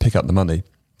and just pick up the money.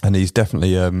 And he's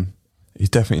definitely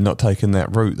not taken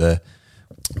that route there.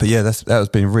 But yeah, that has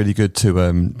been really good to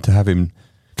have him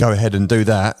go ahead and do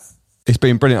that. It's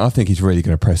been brilliant. I think he's really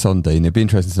going to press on, Dean. It'd be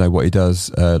interesting to know what he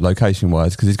does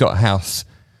location-wise, because he's got a house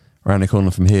around the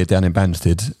corner from here, down in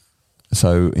Banstead.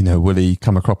 So, will he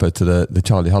come a cropper to the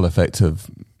Charlie Hull effect of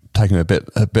taking a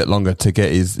bit longer to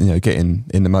get his, get in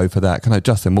the mode for that? Kind of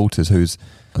Justin Walters, who's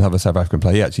another South African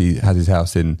player, he actually has his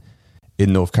house in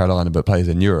North Carolina but plays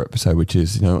in Europe, so which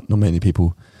is, not many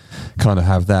people kind of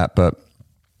have that. But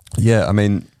yeah, I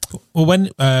mean, well, when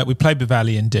we played with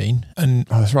Ali and Dean, and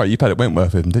that's right, you played at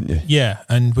Wentworth with him, didn't you? Yeah,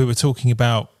 and we were talking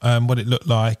about what it looked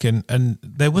like, and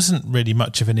there wasn't really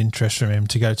much of an interest from him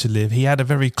to go to Live. He had a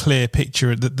very clear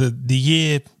picture. The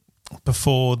year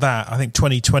before that, I think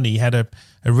 2020, he had a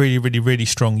really, really, really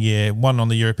strong year, won on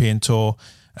the European Tour,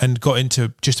 and got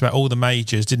into just about all the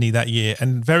majors, didn't he, that year?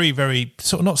 And very, very,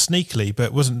 sort of not sneakily,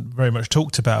 but wasn't very much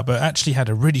talked about, but actually had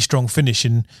a really strong finish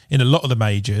in a lot of the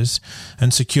majors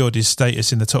and secured his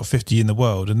status in the top 50 in the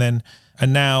world. And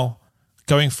now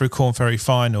going through Corn Ferry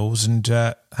finals and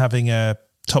having a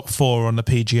top 4 on the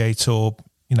PGA Tour,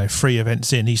 3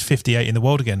 events in, he's 58 in the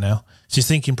world again now. So he's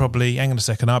thinking probably, hang on a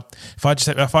second,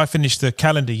 if I finish the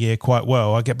calendar year quite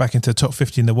well, I get back into the top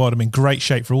 50 in the world. I'm in great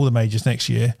shape for all the majors next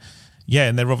year. Yeah,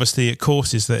 and they're obviously at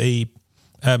courses that he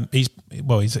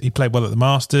played well at the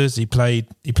Masters. He played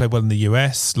well in the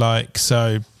US.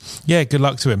 So yeah, good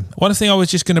luck to him. One thing I was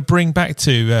just going to bring back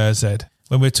to Zed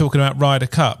when we're talking about Ryder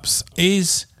Cups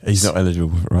is he's not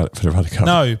eligible for the Ryder Cup.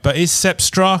 No, but is Sepp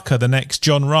Straka the next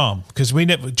Jon Rahm? Because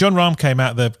Jon Rahm came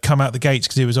out the gates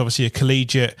because he was obviously a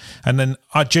collegiate, and then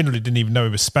I generally didn't even know he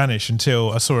was Spanish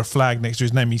until I saw a flag next to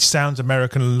his name. He sounds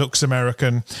American, looks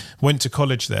American, went to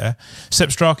college there. Sepp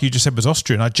Straka, you just said, was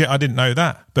Austrian. I didn't know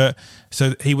that, but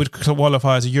so he would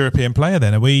qualify as a European player.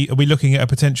 Then are we looking at a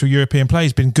potential European player?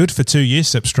 He's been good for 2 years,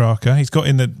 Sepp Straka. He's got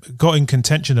in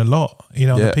contention a lot,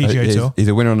 on the PGA Tour. He's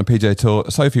a winner on the PGA Tour.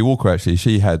 Sophie Walker, actually,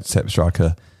 she had Sepp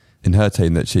Straka in her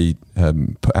team that she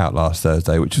put out last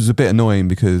Thursday, which was a bit annoying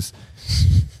because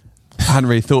I hadn't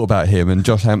really thought about him, and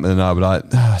Josh Hampton and I were like,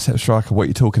 Sepp Straka, what are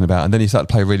you talking about? And then he started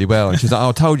to play really well, and she's like,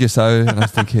 I told you so. And I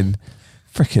was thinking,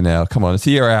 freaking hell, come on, it's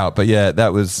a year out. But yeah,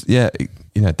 that was,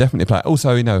 definitely a player.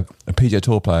 Also, a PGA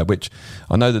Tour player, which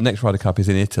I know the next Ryder Cup is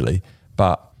in Italy,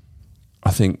 but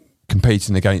I think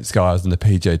competing against guys on the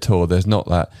PGA Tour, there's not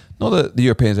that the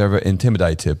Europeans are ever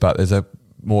intimidated, but there's a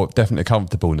more definitely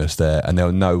comfortableness there, and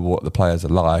they'll know what the players are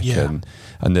like, and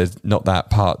there's not that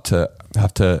part to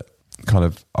have to kind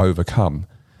of overcome.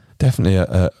 Definitely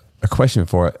a question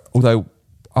for it. Although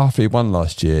after he won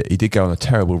last year, he did go on a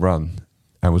terrible run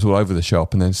and was all over the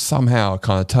shop, and then somehow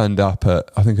kind of turned up at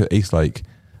Eastlake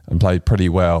and played pretty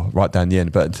well right down the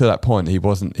end. But until that point,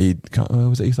 was it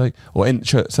Eastlake? Or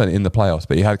certainly in the playoffs,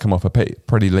 but he had come off a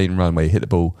pretty lean run where he hit the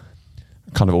ball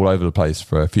kind of all over the place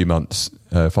for a few months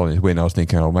following his win. I was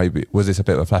thinking, maybe was this a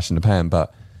bit of a flash in the pan,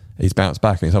 but he's bounced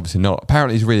back, and it's obviously not.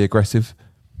 Apparently he's really aggressive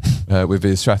with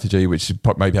his strategy, which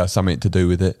maybe has something to do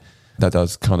with it. That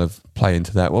does kind of play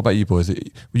into that. What about you boys?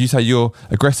 Would you say you're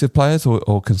aggressive players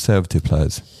or conservative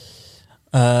players?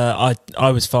 I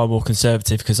was far more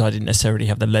conservative because I didn't necessarily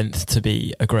have the length to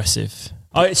be aggressive.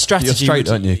 Strategy, you're straight,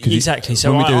 aren't you? Exactly.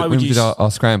 So when we did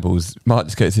our scrambles, Mark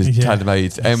just gets his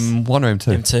tailor-made M1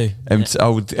 or M2?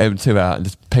 M2 out and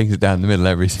just pings it down the middle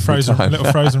every single time.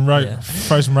 Little frozen rope,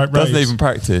 frozen rope. Doesn't even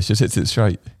practice, just hits it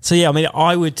straight. So yeah, I mean,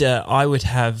 I would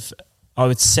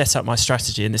set up my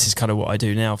strategy, and this is kind of what I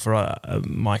do now for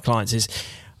my clients. Is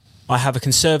I have a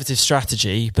conservative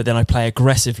strategy, but then I play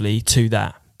aggressively to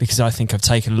that, because I think I've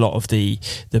taken a lot of the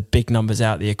big numbers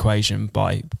out of the equation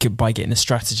by getting the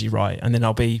strategy right, and then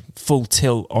I'll be full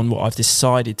tilt on what I've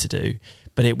decided to do,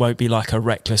 but it won't be like a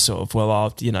reckless sort of,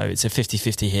 it's a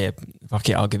 50-50 here, fuck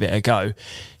it, I'll give it a go.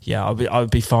 Yeah, I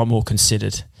would be far more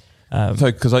considered.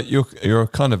 So because you're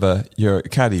kind of you're a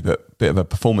caddy, but bit of a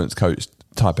performance coach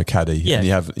type of caddy, and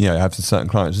you have certain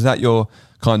clients. Is that your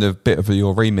kind of bit of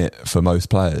your remit for most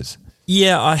players?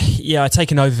 Yeah, I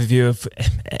take an overview of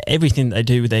everything they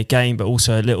do with their game, but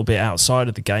also a little bit outside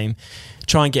of the game.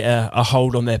 Try and get a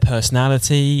hold on their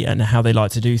personality and how they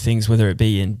like to do things, whether it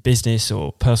be in business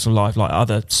or personal life, like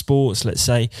other sports, let's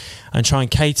say, and try and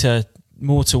cater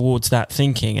more towards that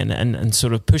thinking and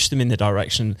sort of push them in the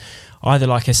direction. Either,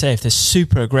 like I say, if they're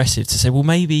super aggressive, to say, well,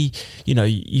 maybe,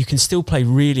 you can still play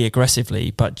really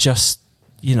aggressively, but just,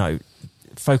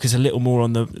 focus a little more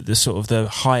on the sort of the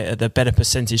higher, the better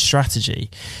percentage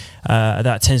strategy.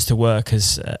 that tends to work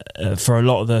as for a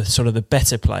lot of the sort of the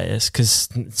better players because,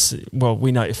 well,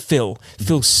 we know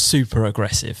Phil's super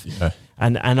aggressive. Yeah.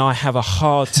 And I have a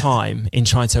hard time in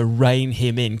trying to rein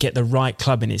him in, get the right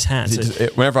club in his hands.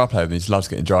 Whenever I play with him, he just loves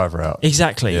getting driver out.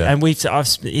 Exactly, yeah. And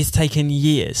it's taken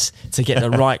years to get the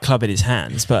right club in his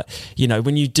hands. But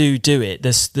when you do it,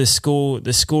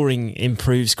 the scoring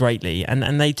improves greatly,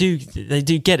 and they do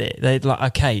get it. They're like,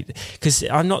 okay, because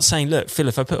I'm not saying, look, Phil,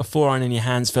 if I put a 4-iron in your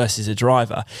hands versus a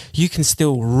driver, you can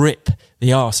still rip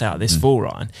the arse out of this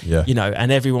 4-iron,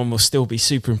 and everyone will still be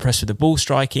super impressed with the ball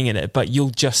striking in it, but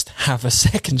you'll just have a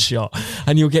second shot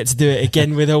and you'll get to do it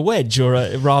again with a wedge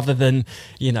rather than,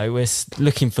 we're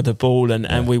looking for the ball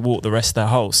and we walk the rest of the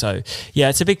hole. So yeah,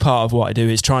 it's a big part of what I do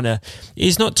is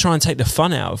not try and take the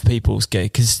fun out of people's game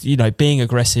because, being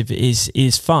aggressive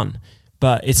is fun.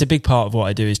 But it's a big part of what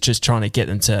I do is just trying to get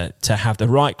them to have the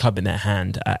right club in their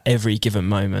hand at every given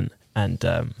moment. And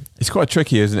it's quite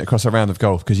tricky, isn't it, across a round of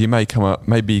golf? Because you may come up,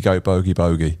 maybe you go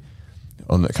bogey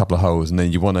on a couple of holes, and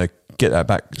then you want to get that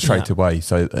back straight away,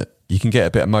 so that you can get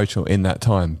a bit emotional in that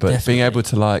time. But Definitely. Being able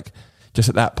to just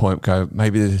at that point go,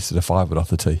 maybe this is a 5-wood off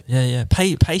the tee. Yeah.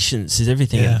 Patience is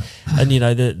everything. Yeah. And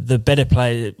the better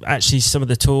player, actually, some of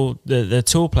the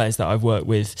tour players that I've worked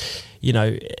with,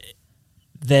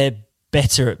 they're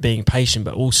better at being patient,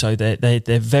 but also they're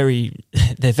very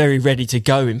ready to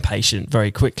go impatient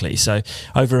very quickly. So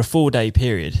over a 4-day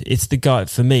period, it's the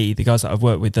guys that I've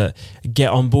worked with that get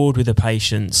on board with the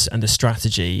patience and the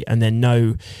strategy, and then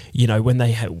know, when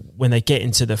they get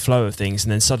into the flow of things,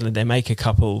 and then suddenly they make a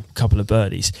couple of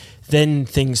birdies, then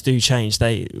things do change.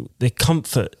 The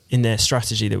comfort in their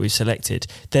strategy that we've selected,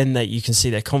 then you can see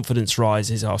their confidence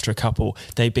rises after a couple.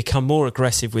 They become more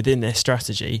aggressive within their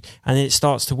strategy, and it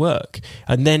starts to work.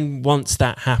 And then once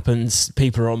that happens,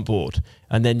 people are on board,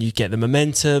 and then you get the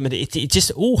momentum, and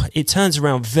it turns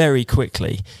around very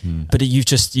quickly. But you've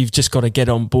just got to get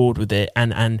on board with it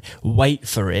and wait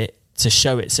for it to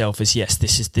show itself as, yes,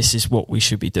 this is what we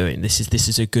should be doing. This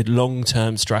is a good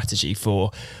long-term strategy for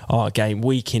our game,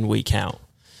 week in, week out.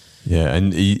 Yeah,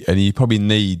 and you probably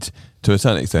need, to a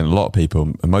certain extent, a lot of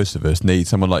people, and most of us, need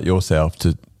someone like yourself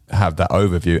to have that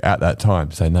overview at that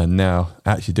time. Say, no, now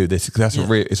actually do this, because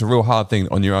it's a real hard thing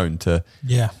on your own to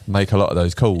make a lot of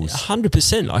those calls.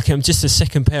 100%. I'm just a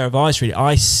second pair of eyes, really.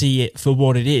 I see it for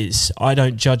what it is. I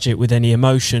don't judge it with any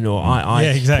emotion, or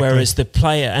exactly. Whereas the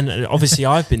player, and obviously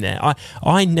I've been there.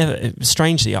 I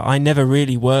never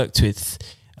really worked with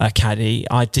a caddy.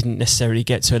 I didn't necessarily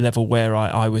get to a level where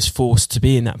I was forced to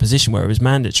be in that position where it was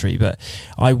mandatory. But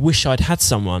I wish I'd had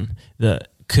someone that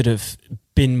could have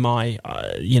been my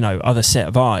other set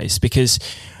of eyes, because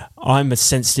I'm a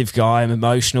sensitive guy, I'm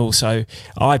emotional, so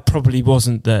I probably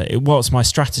wasn't whilst my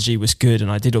strategy was good and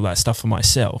I did all that stuff for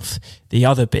myself, the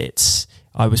other bits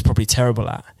I was probably terrible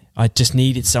at. I just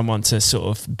needed someone to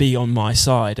sort of be on my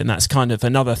side, and that's kind of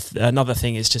another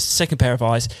thing, is just a second pair of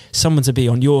eyes, someone to be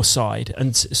on your side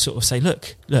and sort of say,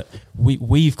 look,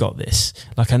 we've got this.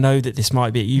 Like, I know that this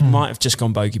might be, you might have just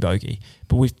gone bogey,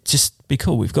 but we've just be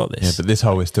cool, we've got this. Yeah, but this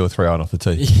hole is still 3-iron off the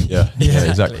tee. Yeah,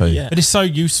 exactly. Yeah. But it's so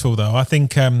useful, though. I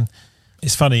think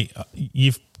it's funny.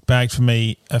 You've bagged for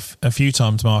me a few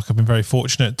times, Mark. I've been very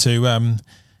fortunate to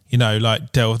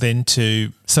delve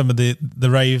into some of the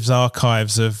Raves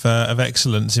archives of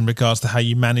excellence in regards to how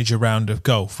you manage a round of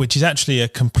golf, which is actually a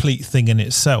complete thing in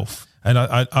itself. And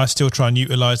I still try and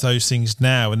utilise those things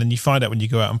now. And then you find out when you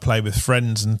go out and play with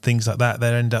friends and things like that,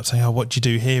 they end up saying, "Oh, what do you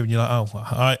do here?" And you're like,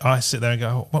 "Oh, I sit there and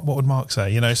go, what would Mark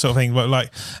say?" Sort of thing.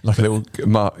 Like a little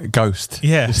ghost.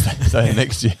 Yeah, just staying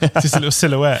next to you. Just a little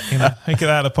silhouette. Take it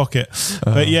out of the pocket.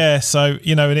 But yeah, so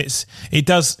and it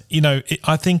does.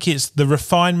 I think it's the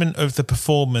refinement of the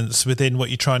performance within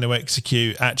what you're trying to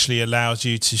execute actually allows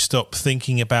you to stop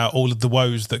thinking about all of the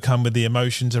woes that come with the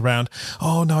emotions around.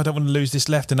 Oh no, I don't want to lose this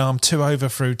left, and I'm 2 over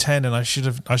through 10, and I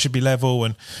should be level,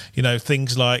 and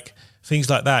things like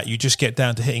that. You just get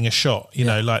down to hitting a shot.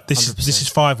 Like this 100%. This is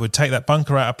 5-wood. Take that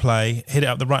bunker out of play, hit it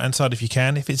up the right hand side if you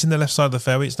can. If it's in the left side of the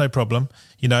fairway, it's no problem.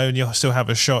 And you'll still have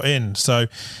a shot in. So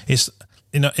it's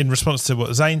in response to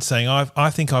what Zane's saying. I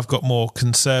think I've got more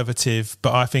conservative,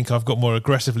 but I think I've got more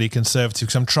aggressively conservative,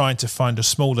 because I'm trying to find a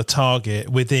smaller target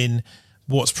within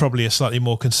what's probably a slightly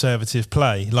more conservative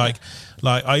play. Like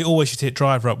I always used to hit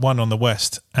driver up 1 on the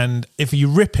west, and if you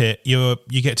rip it, you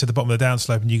get to the bottom of the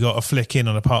downslope and you got a flick in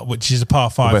on a par, which is a par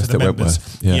 5 for the members.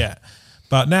 Yeah.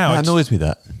 But now that annoys me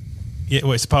that. Yeah,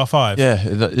 well, it's a par 5. Yeah,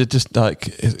 it just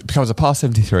it becomes a par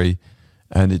 73,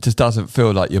 and it just doesn't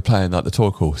feel like you're playing like the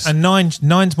tour course. And nine's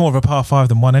more of a par 5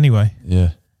 than 1 anyway.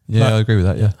 Yeah, I agree with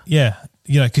that. Yeah.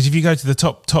 because if you go to the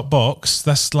top box,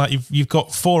 that's like you've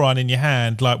got 4 iron in your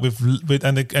hand, like with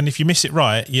and if you miss it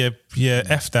right, you're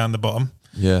F down the bottom.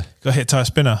 Yeah, got to hit tire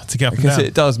spinner to get up and because down.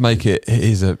 it does make it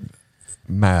is a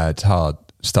mad hard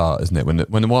start, isn't it?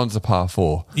 When the one's a par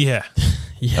 4, yeah,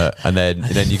 and then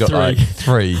you got 3. like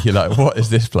 3. You're like, what is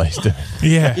this place doing?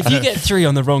 yeah. If you get 3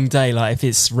 on the wrong day, like if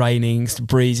it's raining, it's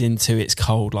breezing into, it's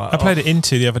cold. Like I played it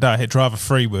into the other day. I hit driver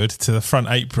freeward to the front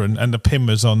apron, and the pin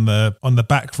was on the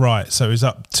back right, so it was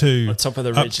up to on top of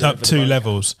the ridge, up 2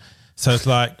 levels. So it's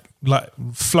like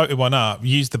floated one up,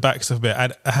 used the back stuff a bit.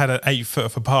 I had an 8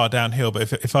 foot for par downhill,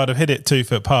 but if I'd have hit it 2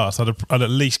 foot past, I'd at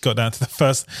least got down to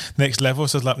the next level.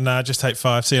 So I was like, nah, just take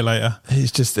 5, see you later.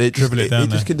 It's just Dribble it down it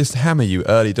just there. can just hammer you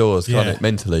early doors, can't Yeah. it?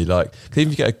 Mentally, like 'cause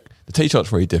even if you get the tee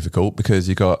shot's really difficult because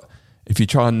if you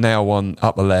try and nail one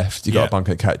up the left, you got Yeah. a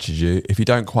bunker that catches you. If you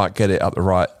don't quite get it up the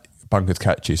right, bunkers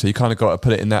catch you. So you kind of got to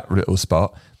put it in that little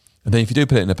spot, and then if you do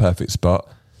put it in a perfect spot,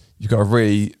 you've got a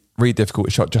really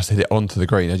difficult shot just to hit it onto the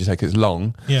green. As you say, it's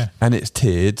long, Yeah. and it's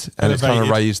tiered and it's kind of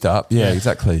Elevated. raised up. Yeah, Yeah.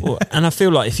 exactly. Well, and I feel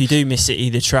like if you do miss it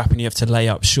either trap and you have to lay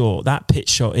up short, that pitch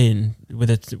shot in with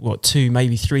a 2,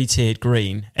 maybe 3 tiered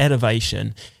green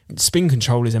elevation, spin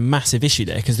control is a massive issue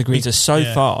there because the greens are so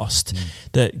Yeah. fast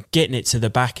that getting it to the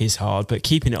back is hard, but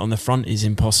keeping it on the front is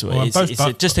impossible. Well,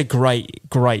 It's just a great.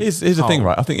 Here's the thing, hole.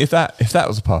 right? I think if that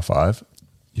was a par 5,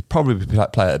 you'd probably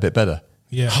play it a bit better.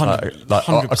 Yeah.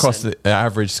 100%. Across the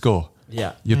average score.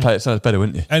 Yeah. You'd play it so much better,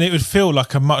 wouldn't you? And it would feel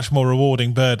like a much more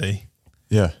rewarding birdie.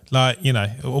 Yeah. Like,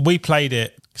 we played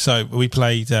it. So we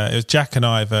played, it was Jack and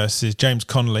I versus James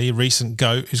Connolly, a recent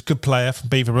GOAT, who's a good player from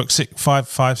Beaverbrook,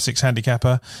 5'6"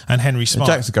 handicapper, and Henry And Smart.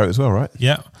 Jack's a goat as well, right?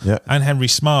 Yeah. Yeah. And Henry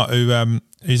Smart, who's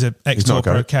an not ex-tour a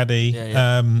pro goat. caddy.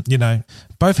 Yeah,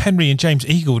 Both Henry and James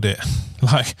eagled it.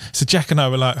 Like, so Jack and I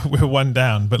were like, we were 1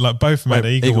 down, but like both of them had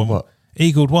Wait, eagle eagled one. what?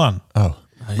 Eagled 1. Oh,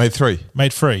 made 3.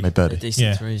 Made 3. Made birdie. Decent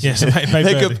Yeah. threes. Yeah, so made They're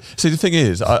birdie. good. See, the thing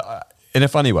is, I, in a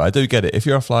funny way, I do get it. If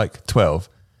you're off like 12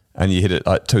 and you hit it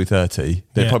like 230,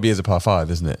 there Yeah. probably is a par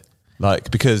 5, isn't it? Like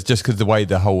because the way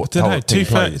the whole I don't know, thing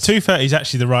plays. 230 is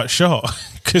actually the right shot.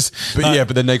 But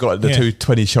But then they got the Yeah.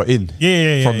 220 shot in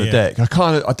Yeah, from the yeah. deck.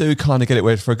 I do kind of get it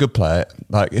where for a good player,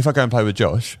 like if I go and play with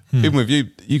Josh, even with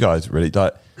you guys really,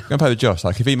 like go and play with Josh,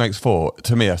 like if he makes 4,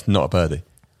 to me that's not a birdie.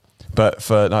 But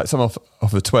for like some off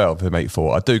of 12 who make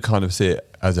 4, I do kind of see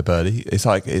it as a birdie. It's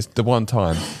like it's the one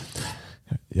time.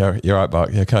 You're right,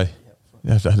 Mark. You okay?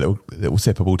 You have that little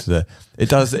sip of water there.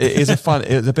 It is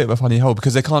it's a bit of a funny hole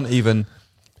because you can't even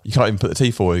put the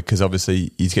tee forward because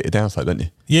obviously you get your downslope, don't you?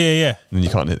 Yeah. And then you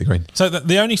can't hit the green. So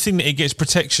the only thing that it gets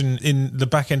protection in the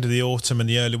back end of the autumn and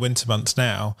the early winter months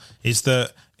now is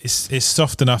that it's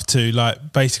soft enough to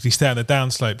like basically stay on the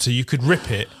downslope. So you could rip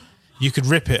it.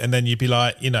 And then you'd be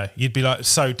like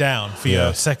so down for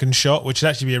your second shot, which would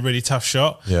actually be a really tough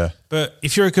shot. Yeah. But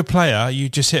if you're a good player, you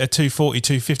just hit a 240,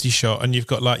 250 shot, and you've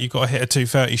got to hit a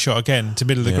 230 shot again to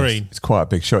middle of the green. It's quite a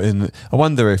big shot. I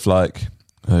wonder if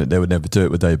they would never do it,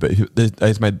 would they? But if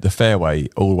they made the fairway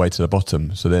all the way to the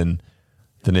bottom, so then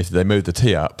if they moved the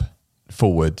tee up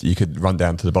forward, you could run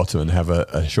down to the bottom and have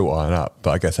a short iron up.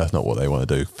 But I guess that's not what they want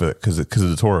to do because of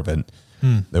the tour event.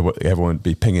 Everyone would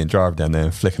be pinging driver down there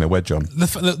and flicking a wedge on.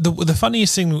 The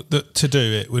funniest thing to do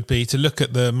it would be to look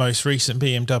at the most recent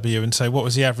BMW and say what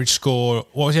was the average score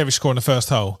on the first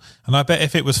hole, and I bet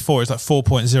if it was 4, it's like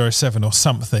 4.07 or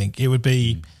something. It would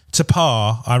be to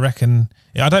par, I reckon.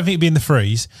 I don't think it'd be in the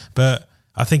threes, but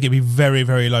I think it'd be very,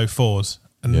 very low 4s,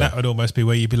 and that would almost be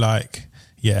where you'd be like,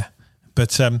 yeah. But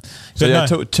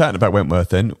chatting about Wentworth,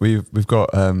 then we've got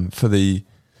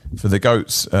for the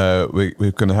goats, we're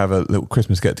going to have a little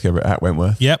Christmas get together at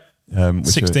Wentworth. Yep.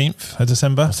 16th of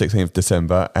December. 16th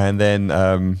December, and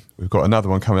then we've got another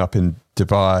one coming up in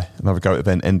Dubai, another goat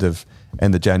event end of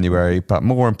January. But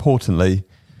more importantly,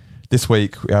 this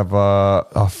week we have our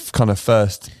kind of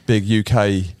first big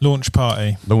UK launch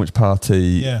party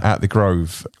at the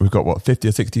Grove. We've got 50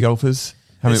 or 60 golfers.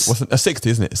 How many? What's it? 60,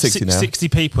 isn't it? 60 now. 60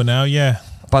 people now. Yeah.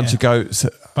 A bunch of goats.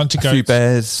 A few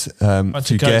bears. A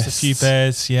few guests. a few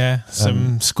bears. Yeah.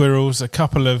 Some squirrels. A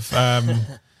couple of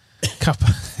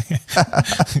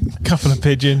couple of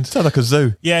pigeons. Sounds like a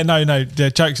zoo. Yeah, no.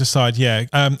 Jokes aside, yeah,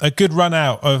 a good run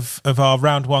out of our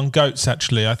round 1 goats.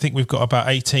 Actually, I think we've got about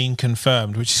 18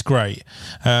 confirmed, which is great.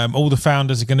 All the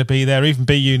founders are going to be there. Even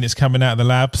B Unit's coming out of the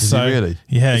lab. Is he really?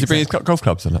 Yeah. Does he bring his golf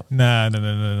clubs or not? No.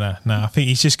 I think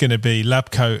he's just going to be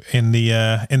lab coat in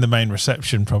the main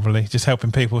reception, probably just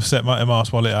helping people set my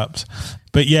Mars wallet ups.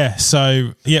 But yeah,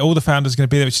 so yeah, all the founders are going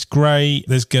to be there, which is great.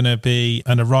 There's going to be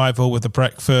an arrival with a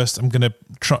breakfast. I'm going to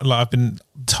try, like I've been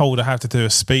told I have to do a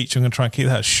speech. I'm going to try and keep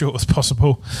that as short as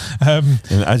possible. And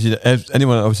as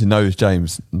anyone obviously knows,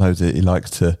 James knows that he likes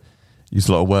to use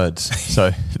a lot of words.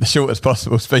 So the shortest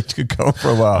possible speech could go on for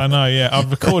a while. I know, yeah. I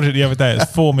recorded it the other day.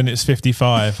 It's 4 minutes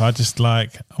 55. I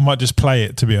might just play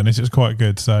it, to be honest. It was quite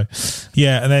good. So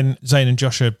yeah, and then Zane and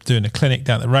Josh are doing a clinic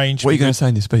down the range. What are you going to say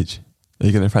in your speech? Are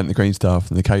you going to thank the green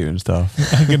staff and the catering staff?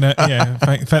 I'm going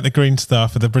to thank the green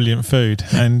staff for the brilliant food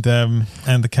and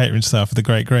the catering staff for the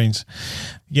great greens.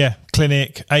 Yeah,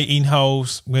 clinic, 18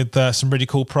 holes with some really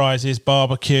cool prizes,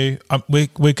 barbecue.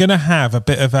 We're going to have a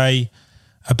bit of a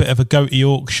goatee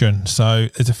auction. So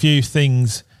there's a few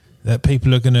things that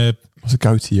people are going to... What's a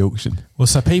goatee auction? Well,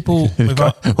 so people... We're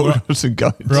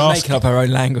making up our own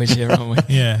language here, aren't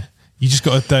we? Yeah. You just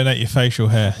got to donate your facial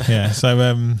hair. Yeah.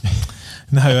 So,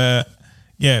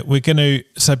 yeah, we're going to...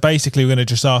 So basically, we're going to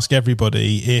just ask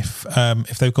everybody if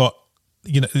they've got,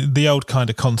 you know, the old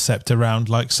kind of concept around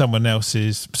like someone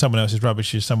else's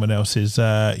rubbish is someone else's,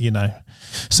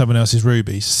 someone else's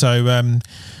rubies. So...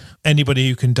 anybody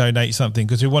who can donate something,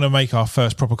 because we want to make our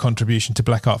first proper contribution to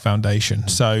Black Art Foundation.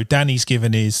 So Danny's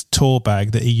given his tour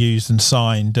bag that he used and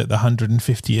signed at the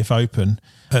 150th Open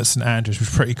at St Andrews, which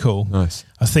was pretty cool. Nice.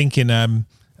 I was thinking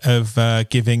of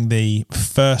giving the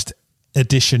first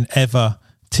edition ever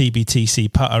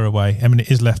TBTC putter away. I mean, it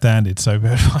is left-handed, so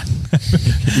we're fine.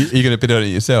 You're going to bid on it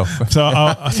yourself. So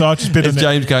I'll just bid on it. Is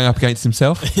James going up against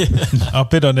himself? I'll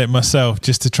bid on it myself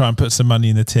just to try and put some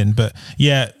money in the tin. But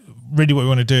yeah, really what we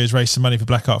want to do is raise some money for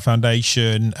Black Art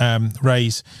Foundation,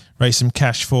 raise some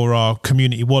cash for our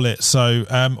community wallet. So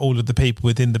all of the people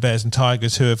within the Bears and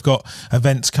Tigers who have got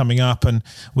events coming up, and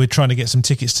we're trying to get some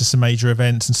tickets to some major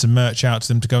events and some merch out to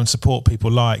them to go and support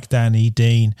people like Danny,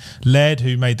 Dean, Laird,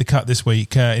 who made the cut this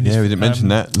week. We didn't mention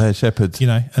that, Laird Shepherd. You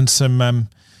know,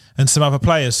 and some other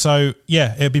players. So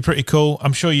yeah, it'd be pretty cool.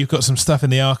 I'm sure you've got some stuff in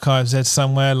the archives, Ed,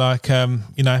 somewhere. Like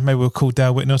maybe we'll call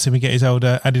Dale Whitnell till we get his old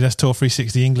Adidas Tour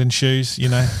 360 England shoes. You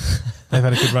know, they've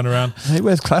had a good run around. He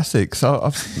wears classics.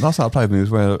 Last time I played with him, he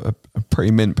was wearing a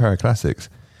pretty mint pair of classics.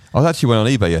 I was actually went on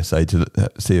eBay yesterday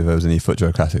to see if there was any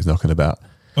FootJoy classics knocking about.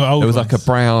 Well, there was like a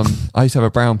brown. I used to have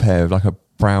a brown pair of like a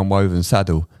brown woven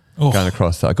saddle. Going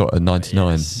across that I got a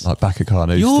 99 like back of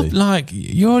Carnoustie.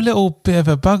 You're a little bit of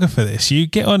a bugger for this. You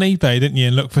get on eBay, didn't you,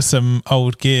 and look for some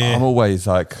old gear. I'm always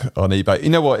like on eBay. You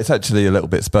know what? It's actually a little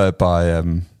bit spurred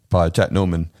by Jack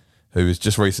Norman, who has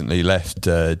just recently left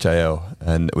JL,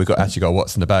 and we've actually got a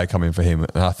What's in the Bag coming for him.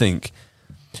 And I think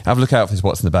have a look out for this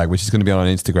What's in the Bag, which is going to be on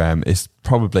Instagram. It's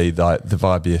probably like the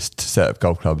vibiest set of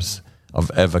golf clubs I've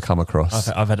ever come across.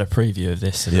 I've had a preview of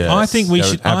this. Yeah, I think we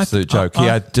should. Absolute joke. He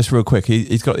had, just real quick.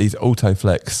 He's got these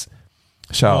Autoflex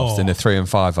shafts in a 3 and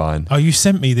 5 iron. Oh, you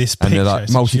sent me this picture. And they're like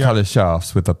multicoloured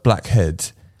shafts with a black head.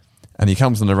 And he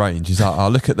comes on the range. He's like, "Oh,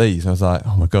 look at these." And I was like,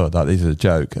 "Oh my god, like these are a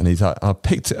joke." And he's like, "I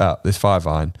picked it up, this 5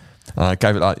 iron, and I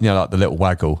gave it like the little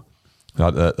waggle,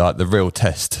 like the real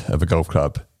test of a golf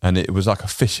club. And it was like a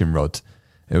fishing rod.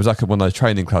 It was like one of those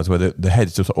training clubs where the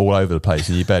head's just all over the place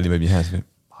and you barely move your hands."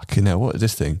 Fucking hell, what is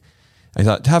this thing? And he's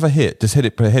like, have a hit, just hit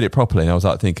it properly. And I was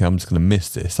like thinking, I'm just going to miss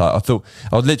this. I thought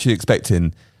I was literally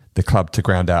expecting the club to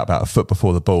ground out about a foot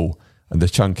before the ball and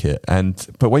just chunk it.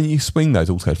 But when you swing those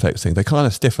Autoflex things, they kind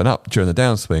of stiffen up during the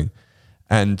downswing,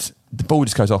 and the ball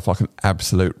just goes off like an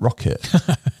absolute rocket.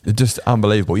 It's just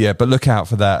unbelievable. Yeah, but look out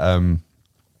for that.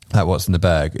 That What's in the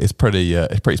Bag. It's pretty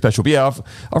special. But yeah,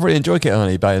 I've really enjoyed getting on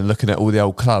eBay and looking at all the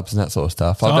old clubs and that sort of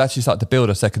stuff. So I've actually started to build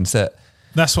a second set.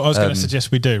 That's what I was going to suggest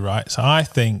we do, right? So I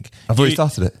think I've already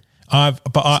started it.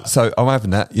 So I'm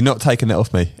having that. You're not taking it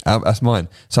off me. That's mine.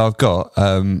 So I've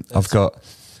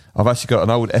actually got an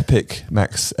old Epic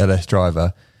Max LS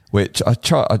driver, which I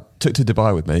took to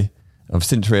Dubai with me. I've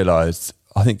since realised,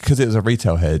 I think because it was a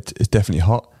retail head, it's definitely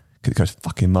hot because it goes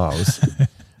fucking miles.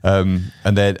 and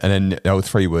then the old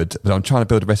 3-wood. But I'm trying to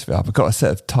build the rest of it up. I've got a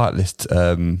set of Titleist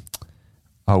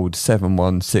old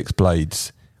 716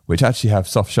 blades, which actually have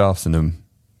soft shafts in them.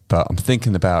 But I'm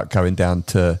thinking about going down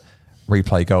to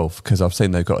Replay Golf because I've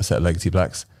seen they've got a set of Legacy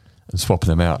Blacks and swapping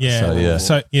them out. Yeah.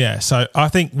 So I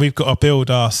think we've got to build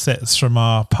our sets from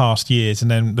our past years, and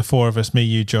then the 4 of us, me,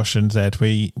 you, Josh, and Zed,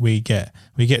 we get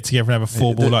together and have a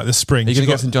 4-ball like the spring. Are you going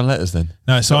to get some John Letters then?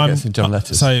 No, so I'm some John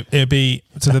Letters. So it'd be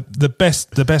the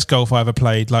best golf I ever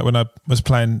played. Like when I was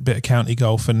playing a bit of county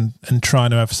golf and trying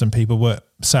to have some people work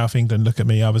South England look at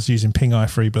me. I was using Ping Eye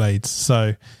 3 blades,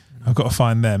 so I've got to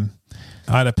find them.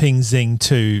 I had a Ping Zing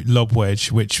 2 lob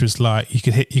wedge, which was like you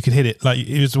could hit it like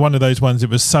it was one of those ones. It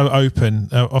was so open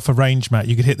off a range mat,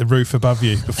 you could hit the roof above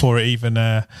you before it even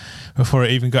got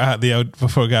out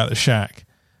before it got out the shack.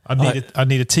 I'd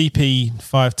need a TP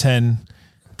 510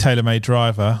 TaylorMade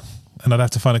driver, and I'd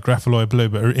have to find a Grapholoy blue,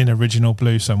 but in original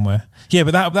blue somewhere. Yeah,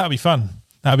 but that'd be fun.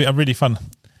 That'd be really fun.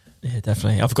 Yeah,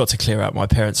 definitely. I've got to clear out my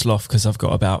parents' loft because I've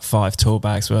got about 5 tool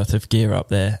bags worth of gear up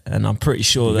there, and I'm pretty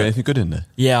sure that anything good in there.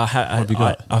 Yeah,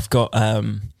 I've got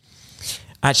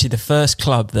actually the first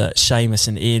club that Seamus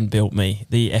and Ian built me,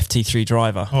 the FT3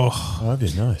 driver. Oh, that'd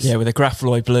be nice. Yeah, with a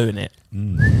Grapholoy blue in it.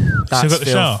 Still got the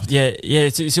shaft. Yeah,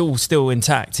 it's all still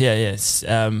intact. Yeah,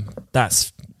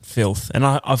 that's filth. And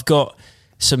I've got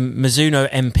some Mizuno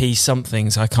MP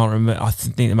somethings. I can't remember. I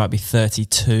think there might be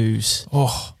 32s.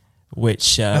 Oh.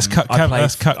 Which that's cut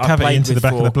cavity into the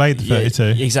back of the blade. The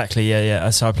 32, exactly. Yeah.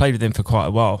 So I played with them for quite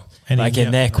a while. But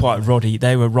again, they're quite roddy.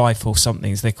 They were rifle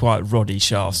somethings. They're quite roddy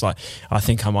shafts. Like I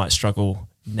think I might struggle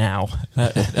now.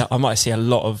 I might see a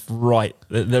lot of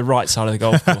the right side of the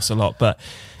golf course a lot. But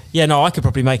yeah, no, I could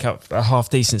probably make up a half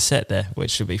decent set there,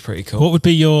 which would be pretty cool. What would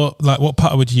be your what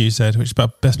putter would you use, Ed? Which is the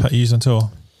best putter you use on tour?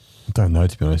 I don't know,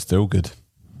 to be honest. They're all good.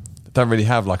 I don't really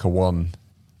have like a one.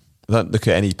 I don't look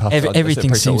at any putter.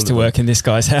 Everything seems to work in this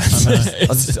guy's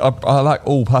house. I like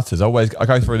all putters. I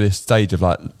go through this stage of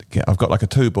like I've got like a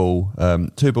two ball. I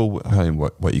don't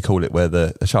know what you call it, where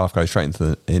the shaft goes straight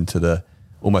into the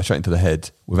almost straight into the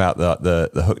head without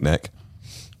the hook neck,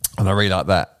 and I really like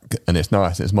that. And it's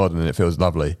nice, and it's modern, and it feels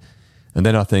lovely. And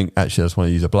then I think actually I just want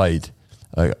to use a blade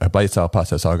style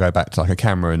putter. So I go back to like a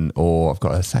Cameron, or I've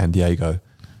got a San Diego.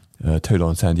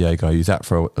 Toulon San Diego. I use that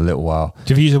for a little while.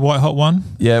 Do you ever use a White Hot 1?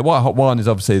 Yeah, White Hot 1 is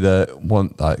obviously the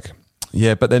one, like,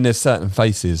 yeah, but then there's certain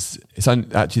faces. It's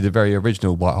only, actually the very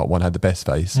original White Hot 1 had the best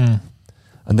face.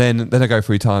 And then I go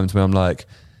through times when I'm like,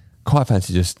 quite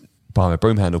fancy just buying a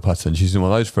broom handle putter and using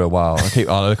one of those for a while.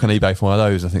 I look on eBay for one of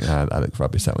those. I think that looks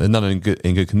rubbish. There's none in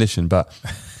good condition, but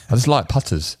I just like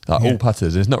putters, all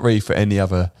putters. It's not really for any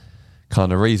other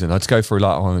kind of reason. I just go through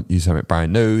like I want to use something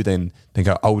brand new, then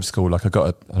go old school. Like I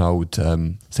got an old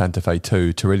Santa Fe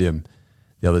 2 Terillium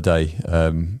the other day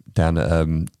down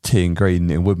at Tea and Green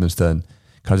in Woodmanstone.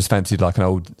 I just fancied like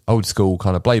an old school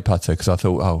kind of blade putter because I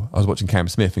thought, I was watching Cam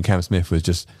Smith, and Cam Smith was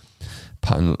just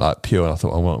putting like pure, and I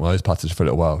thought I want one of those putters for a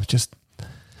little while. It's just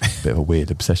a bit of a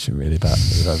weird obsession really about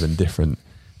having different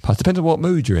putters. Depends on what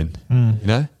mood you're in, you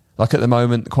know. Like at the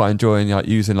moment, quite enjoying like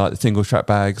using like the single strap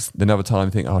bags. Then another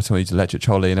time, think, I just want to use an electric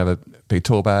trolley and have a big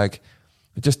tour bag.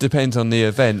 It just depends on the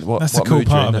event. That's the cool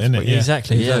part of it, isn't it? Yeah.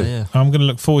 Exactly. Yeah. I'm going to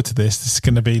look forward to this. This is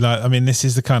going to be like, I mean, this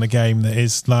is the kind of game that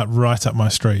is like right up my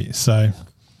street. So,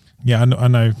 yeah, I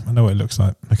know what it looks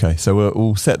like. Okay, so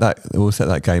we'll set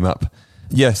that game up.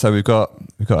 Yeah, so we've got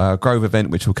our Grove event,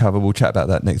 which we'll cover. We'll chat about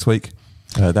that next week.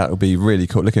 That will be really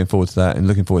cool. Looking forward to that, and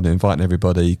looking forward to inviting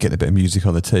everybody, getting a bit of music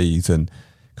on the tees, and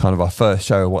kind of our first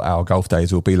show of what our golf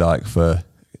days will be like for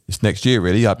this next year,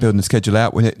 really. Like building the schedule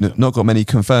out. We've not got many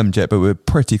confirmed yet, but we're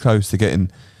pretty close to getting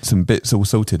some bits all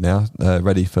sorted now,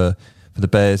 ready for the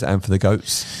Bears and for the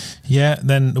Goats. Yeah,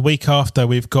 then the week after,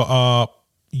 we've got our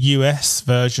US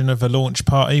version of a launch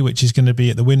party, which is going to be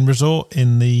at the Wynn Resort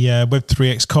in the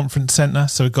Web3X Conference Centre.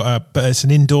 So we've got it's an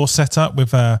indoor setup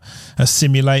with a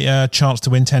simulator, chance to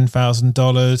win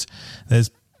 $10,000.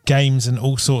 There's games and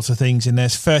all sorts of things in there.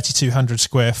 It's 3,200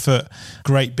 square foot,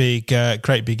 great big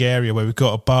area where we've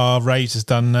got a bar. Ray's has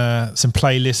done some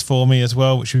playlists for me as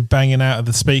well, which we're banging out of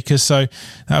the speakers. So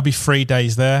that'll be 3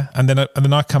 days there, and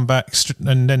then I come back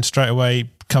and then straight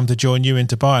away come to join you in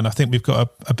Dubai, and I think we've got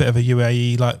a bit of a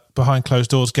UAE like behind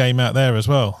closed doors game out there as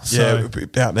well. So, yeah, we'll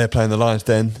be out there playing the Lions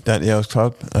Den down at the Earls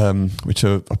Club, which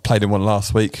I played in one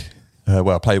last week. I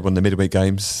played one of the midweek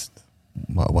games.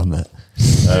 Might have won that.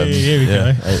 Here we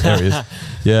go. There he is.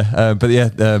 Yeah, but yeah,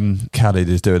 Khaled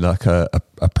is doing like a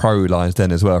pro Lions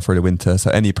Den as well through the winter.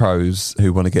 So any pros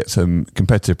who want to get some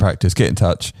competitive practice, get in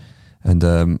touch, and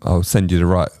I'll send you the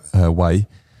right way.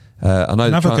 I know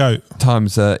another goat.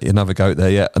 Time's another goat there,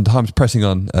 yeah, and time's pressing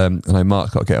on. I know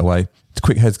Mark's got to get away.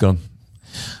 Quick head's gone.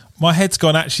 My head's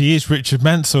gone actually is Richard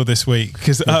Mansell this week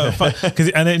because not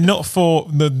for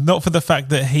the fact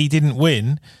that he didn't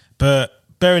win, but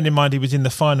bearing in mind he was in the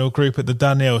final group at the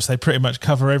Daniels, they pretty much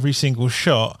cover every single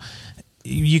shot.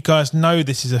 You guys know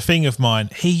this is a thing of mine.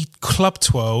 He club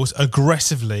twirls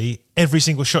aggressively every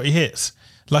single shot he hits,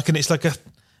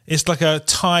 it's like a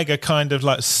tiger kind of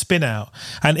like spin out.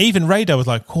 And even Radar was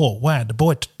like, oh wow, the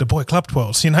boy club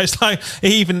twirls. You know, it's like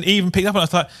he even picked up on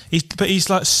it. It's like he's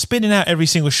like spinning out every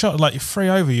single shot. Like you're 3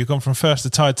 over, you've gone from first to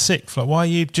tied 6th. Like why are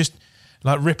you just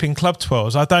like ripping club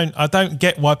 12s. I don't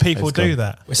get why people do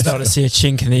that. We're starting to see a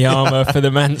chink in the armour for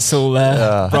the Mansell there.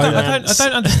 I don't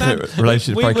understand.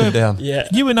 Relationship breaking down. Yeah.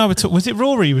 You and I were talking. Was it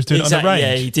Rory who was doing it on the range?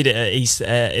 Yeah, he did it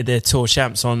at the Tour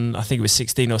Champs on, I think it was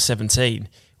 16 or 17,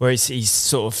 where he's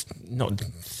sort of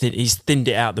he's thinned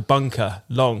it out the bunker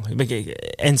long.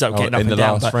 It ends up getting up and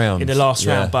down in the last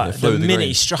round. But the minute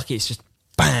he struck it, it's just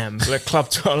bam, the club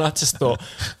 12. I just thought,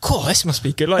 cool, this must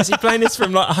be good. Like, is he playing this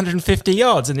from like 150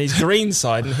 yards and his green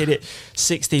side and hit it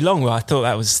 60 long? Well, I thought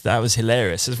that was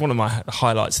hilarious. It was one of my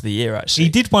highlights of the year, actually. He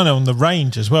did one on the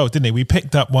range as well, didn't he? We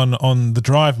picked up one on the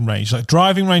driving range. Like,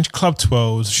 driving range club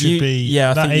 12s should be...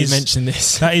 Yeah, I think you mentioned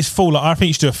this. That is full. Like, I think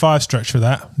you should do a 5 stretch for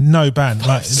that. No ban.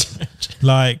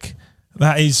 Like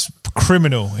that is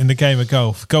criminal in the game of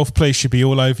golf. Golf players should be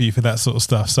all over you for that sort of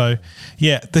stuff. So,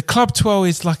 yeah, the club 12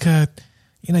 is like a...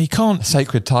 You know, you can't... A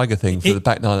sacred tiger thing for the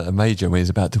back nine at a major when he's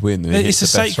about to win. And it's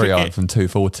the best 3 iron from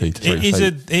 240 to 3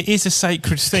 It is a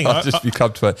sacred thing. Just be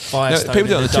club 12. People do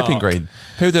it on the chipping green.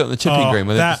 People do it on the chipping green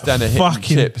when they just stand there hitting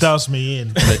chips. Does me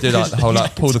in. They do like the whole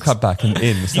pull the club back and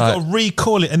in. You've got to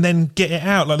recall it and then get it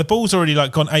out. Like the ball's already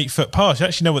like gone 8 foot past. You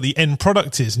actually know what the end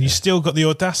product is, and you still got the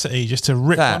audacity just to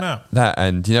rip one out. That,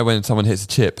 and you know when someone hits a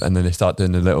chip and then they start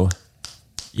doing the little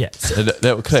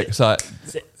click. It's like,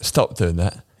 stop doing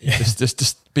that. Yeah.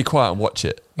 Just be quiet and watch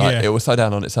it. Like, it will slow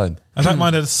down on its own. I don't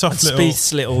mind a soft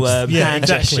Spieth's little hand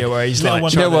gesture where he's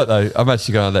like... You know what though? I'm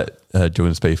actually going to let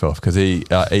Jordan Spieth off because he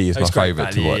is my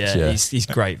favourite to watch. Yeah. He's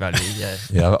great value. Yeah,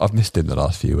 yeah. I've missed him the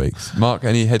last few weeks. Mark,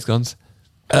 any heads-gons?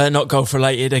 Not golf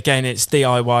related. Again, it's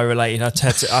DIY related. I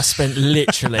spent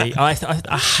literally... I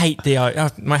hate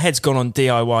DIY. My head's gone on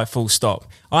DIY full stop.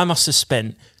 I must have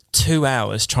spent 2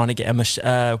 hours trying to get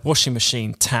a washing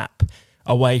machine tap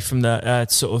away from the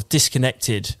sort of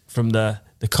disconnected from the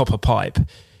copper pipe.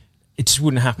 It just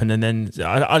wouldn't happen. And then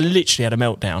I literally had a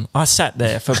meltdown. I sat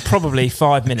there for probably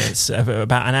 5 minutes,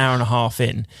 about an hour and a half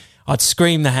in. I'd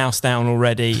screamed the house down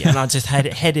already, and I just had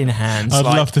it head in hands. I'd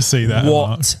love to see that.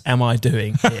 What am I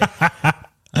doing here?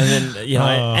 And then,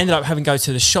 I ended up having to go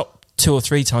to the shop 2 or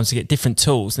 3 times to get different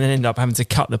tools, and then ended up having to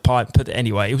cut the pipe. But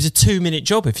anyway, it was a 2-minute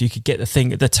job if you could get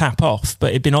the tap off.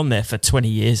 But it'd been on there for 20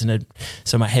 years, and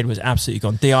so my head was absolutely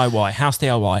gone. DIY, house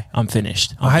DIY. I'm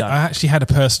finished. I actually had a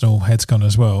personal heads gone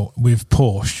as well with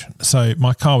Porsche. So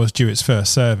my car was due its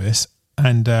first service,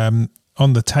 and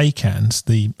on the Taycans,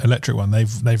 the electric one,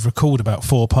 they've recalled about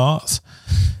 4 parts.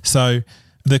 So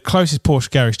the closest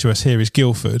Porsche garage to us here is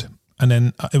Guildford, and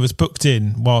then it was booked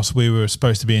in whilst we were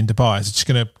supposed to be in Dubai. It's just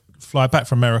going to fly back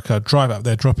from America, drive up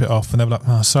there, drop it off, and they were like,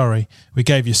 "Oh, sorry, we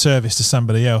gave your service to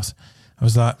somebody else." I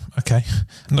was like, "Okay,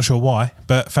 I'm not sure why,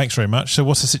 but thanks very much." So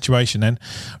what's the situation then?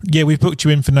 Yeah, we've booked you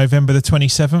in for November the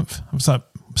 27th. I was like,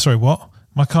 "Sorry, what?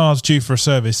 My car's due for a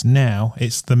service now.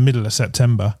 It's the middle of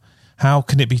September. How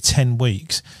can it be 10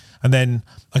 weeks?" And then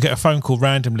I get a phone call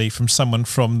randomly from someone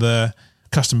from the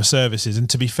customer services, and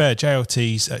to be fair,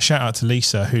 JLT's shout out to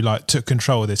Lisa who took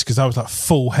control of this, because I was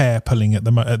full hair pulling at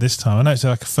this time. I know it's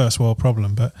like a first world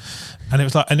problem, but and it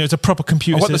was a proper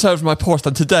computer. I want the service of my Porsche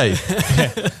done today.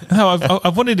 No,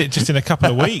 I've wanted it just in a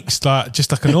couple of weeks,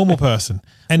 just like a normal person.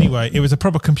 Anyway, it was a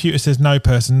proper computer says no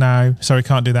person. No, sorry,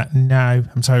 can't do that. No,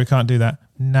 I'm sorry, we can't do that.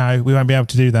 No, we won't be able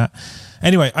to do that.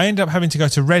 Anyway, I ended up having to go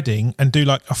to Reading and do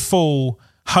a full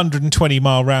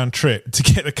 120-mile round trip to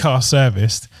get the car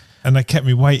serviced. And they kept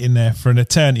me waiting there for an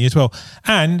eternity as well.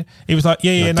 And it was like,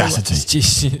 we've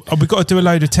got to do a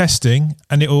load of testing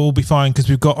and it will all be fine because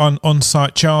we've got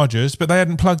on-site chargers, but they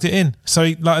hadn't plugged it in. So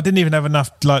I didn't even have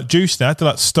enough juice there. I had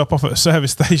to stop off at a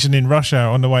service station in rush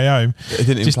hour on the way home. They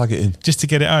didn't even plug it in. Just to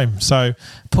get it home. So,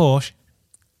 Porsche.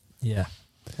 Yeah.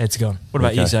 Head's gone. What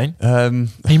about you, Zane?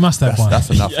 He must have one. That's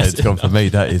enough heads gone for me.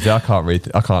 That is. I can't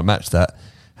match that.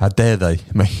 How dare they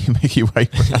make you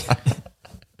wait for that?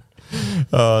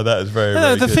 Oh, that is very,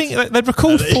 very the good. thing, they'd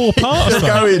recalled 4 parts.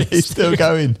 He's still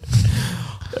going.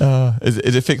 Is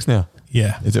it fixed now?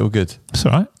 Yeah. Is it all good? It's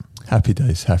all right. Happy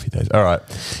days. All right.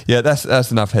 Yeah,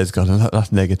 that's enough heads gone. That's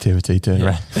negativity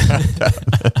to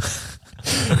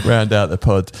round out the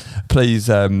pod. Please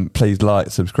like,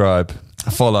 subscribe,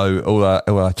 follow all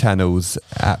our channels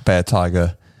at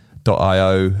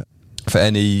beartiger.io for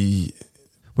any...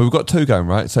 Well, we've got 2 going,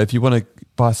 right? So if you want to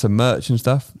buy some merch and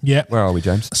stuff, where are we,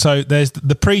 James? So there's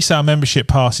the pre-sale membership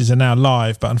passes are now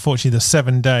live, but unfortunately the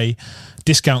 7-day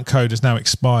discount code has now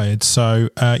expired. So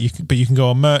you can go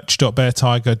on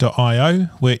merch.beartiger.io,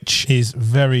 which is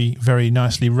very, very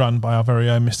nicely run by our very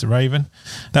own Mr. Raven.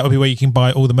 That will be where you can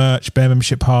buy all the merch, Bear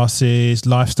membership passes,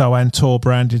 lifestyle and tour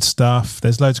branded stuff.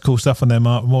 There's loads of cool stuff on there,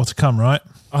 Mark. More to come, right?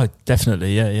 Oh,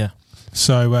 definitely, yeah.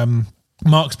 So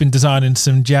Mark's been designing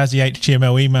some jazzy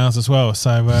HTML emails as well.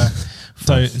 So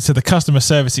the customer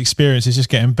service experience is just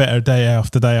getting better day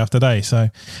after day after day. So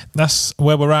that's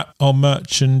where we're at on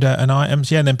merch and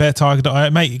items. Yeah, and then BearTiger.io,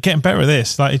 mate, getting better at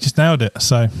this. Like, it just nailed it.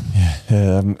 So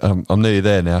yeah, I'm nearly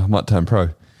there now. I might turn pro.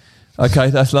 Okay,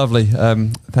 that's lovely.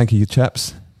 Thank you,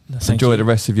 chaps. Enjoy the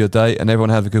rest of your day, and everyone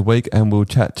have a good week. And we'll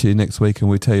chat to you next week, and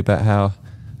we'll tell you about how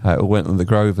it all went on the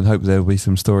Grove, and hope there will be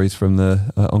some stories from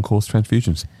the on-course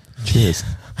transfusions. Cheers.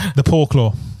 The Paw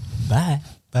Claw. Bye.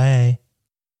 Bye.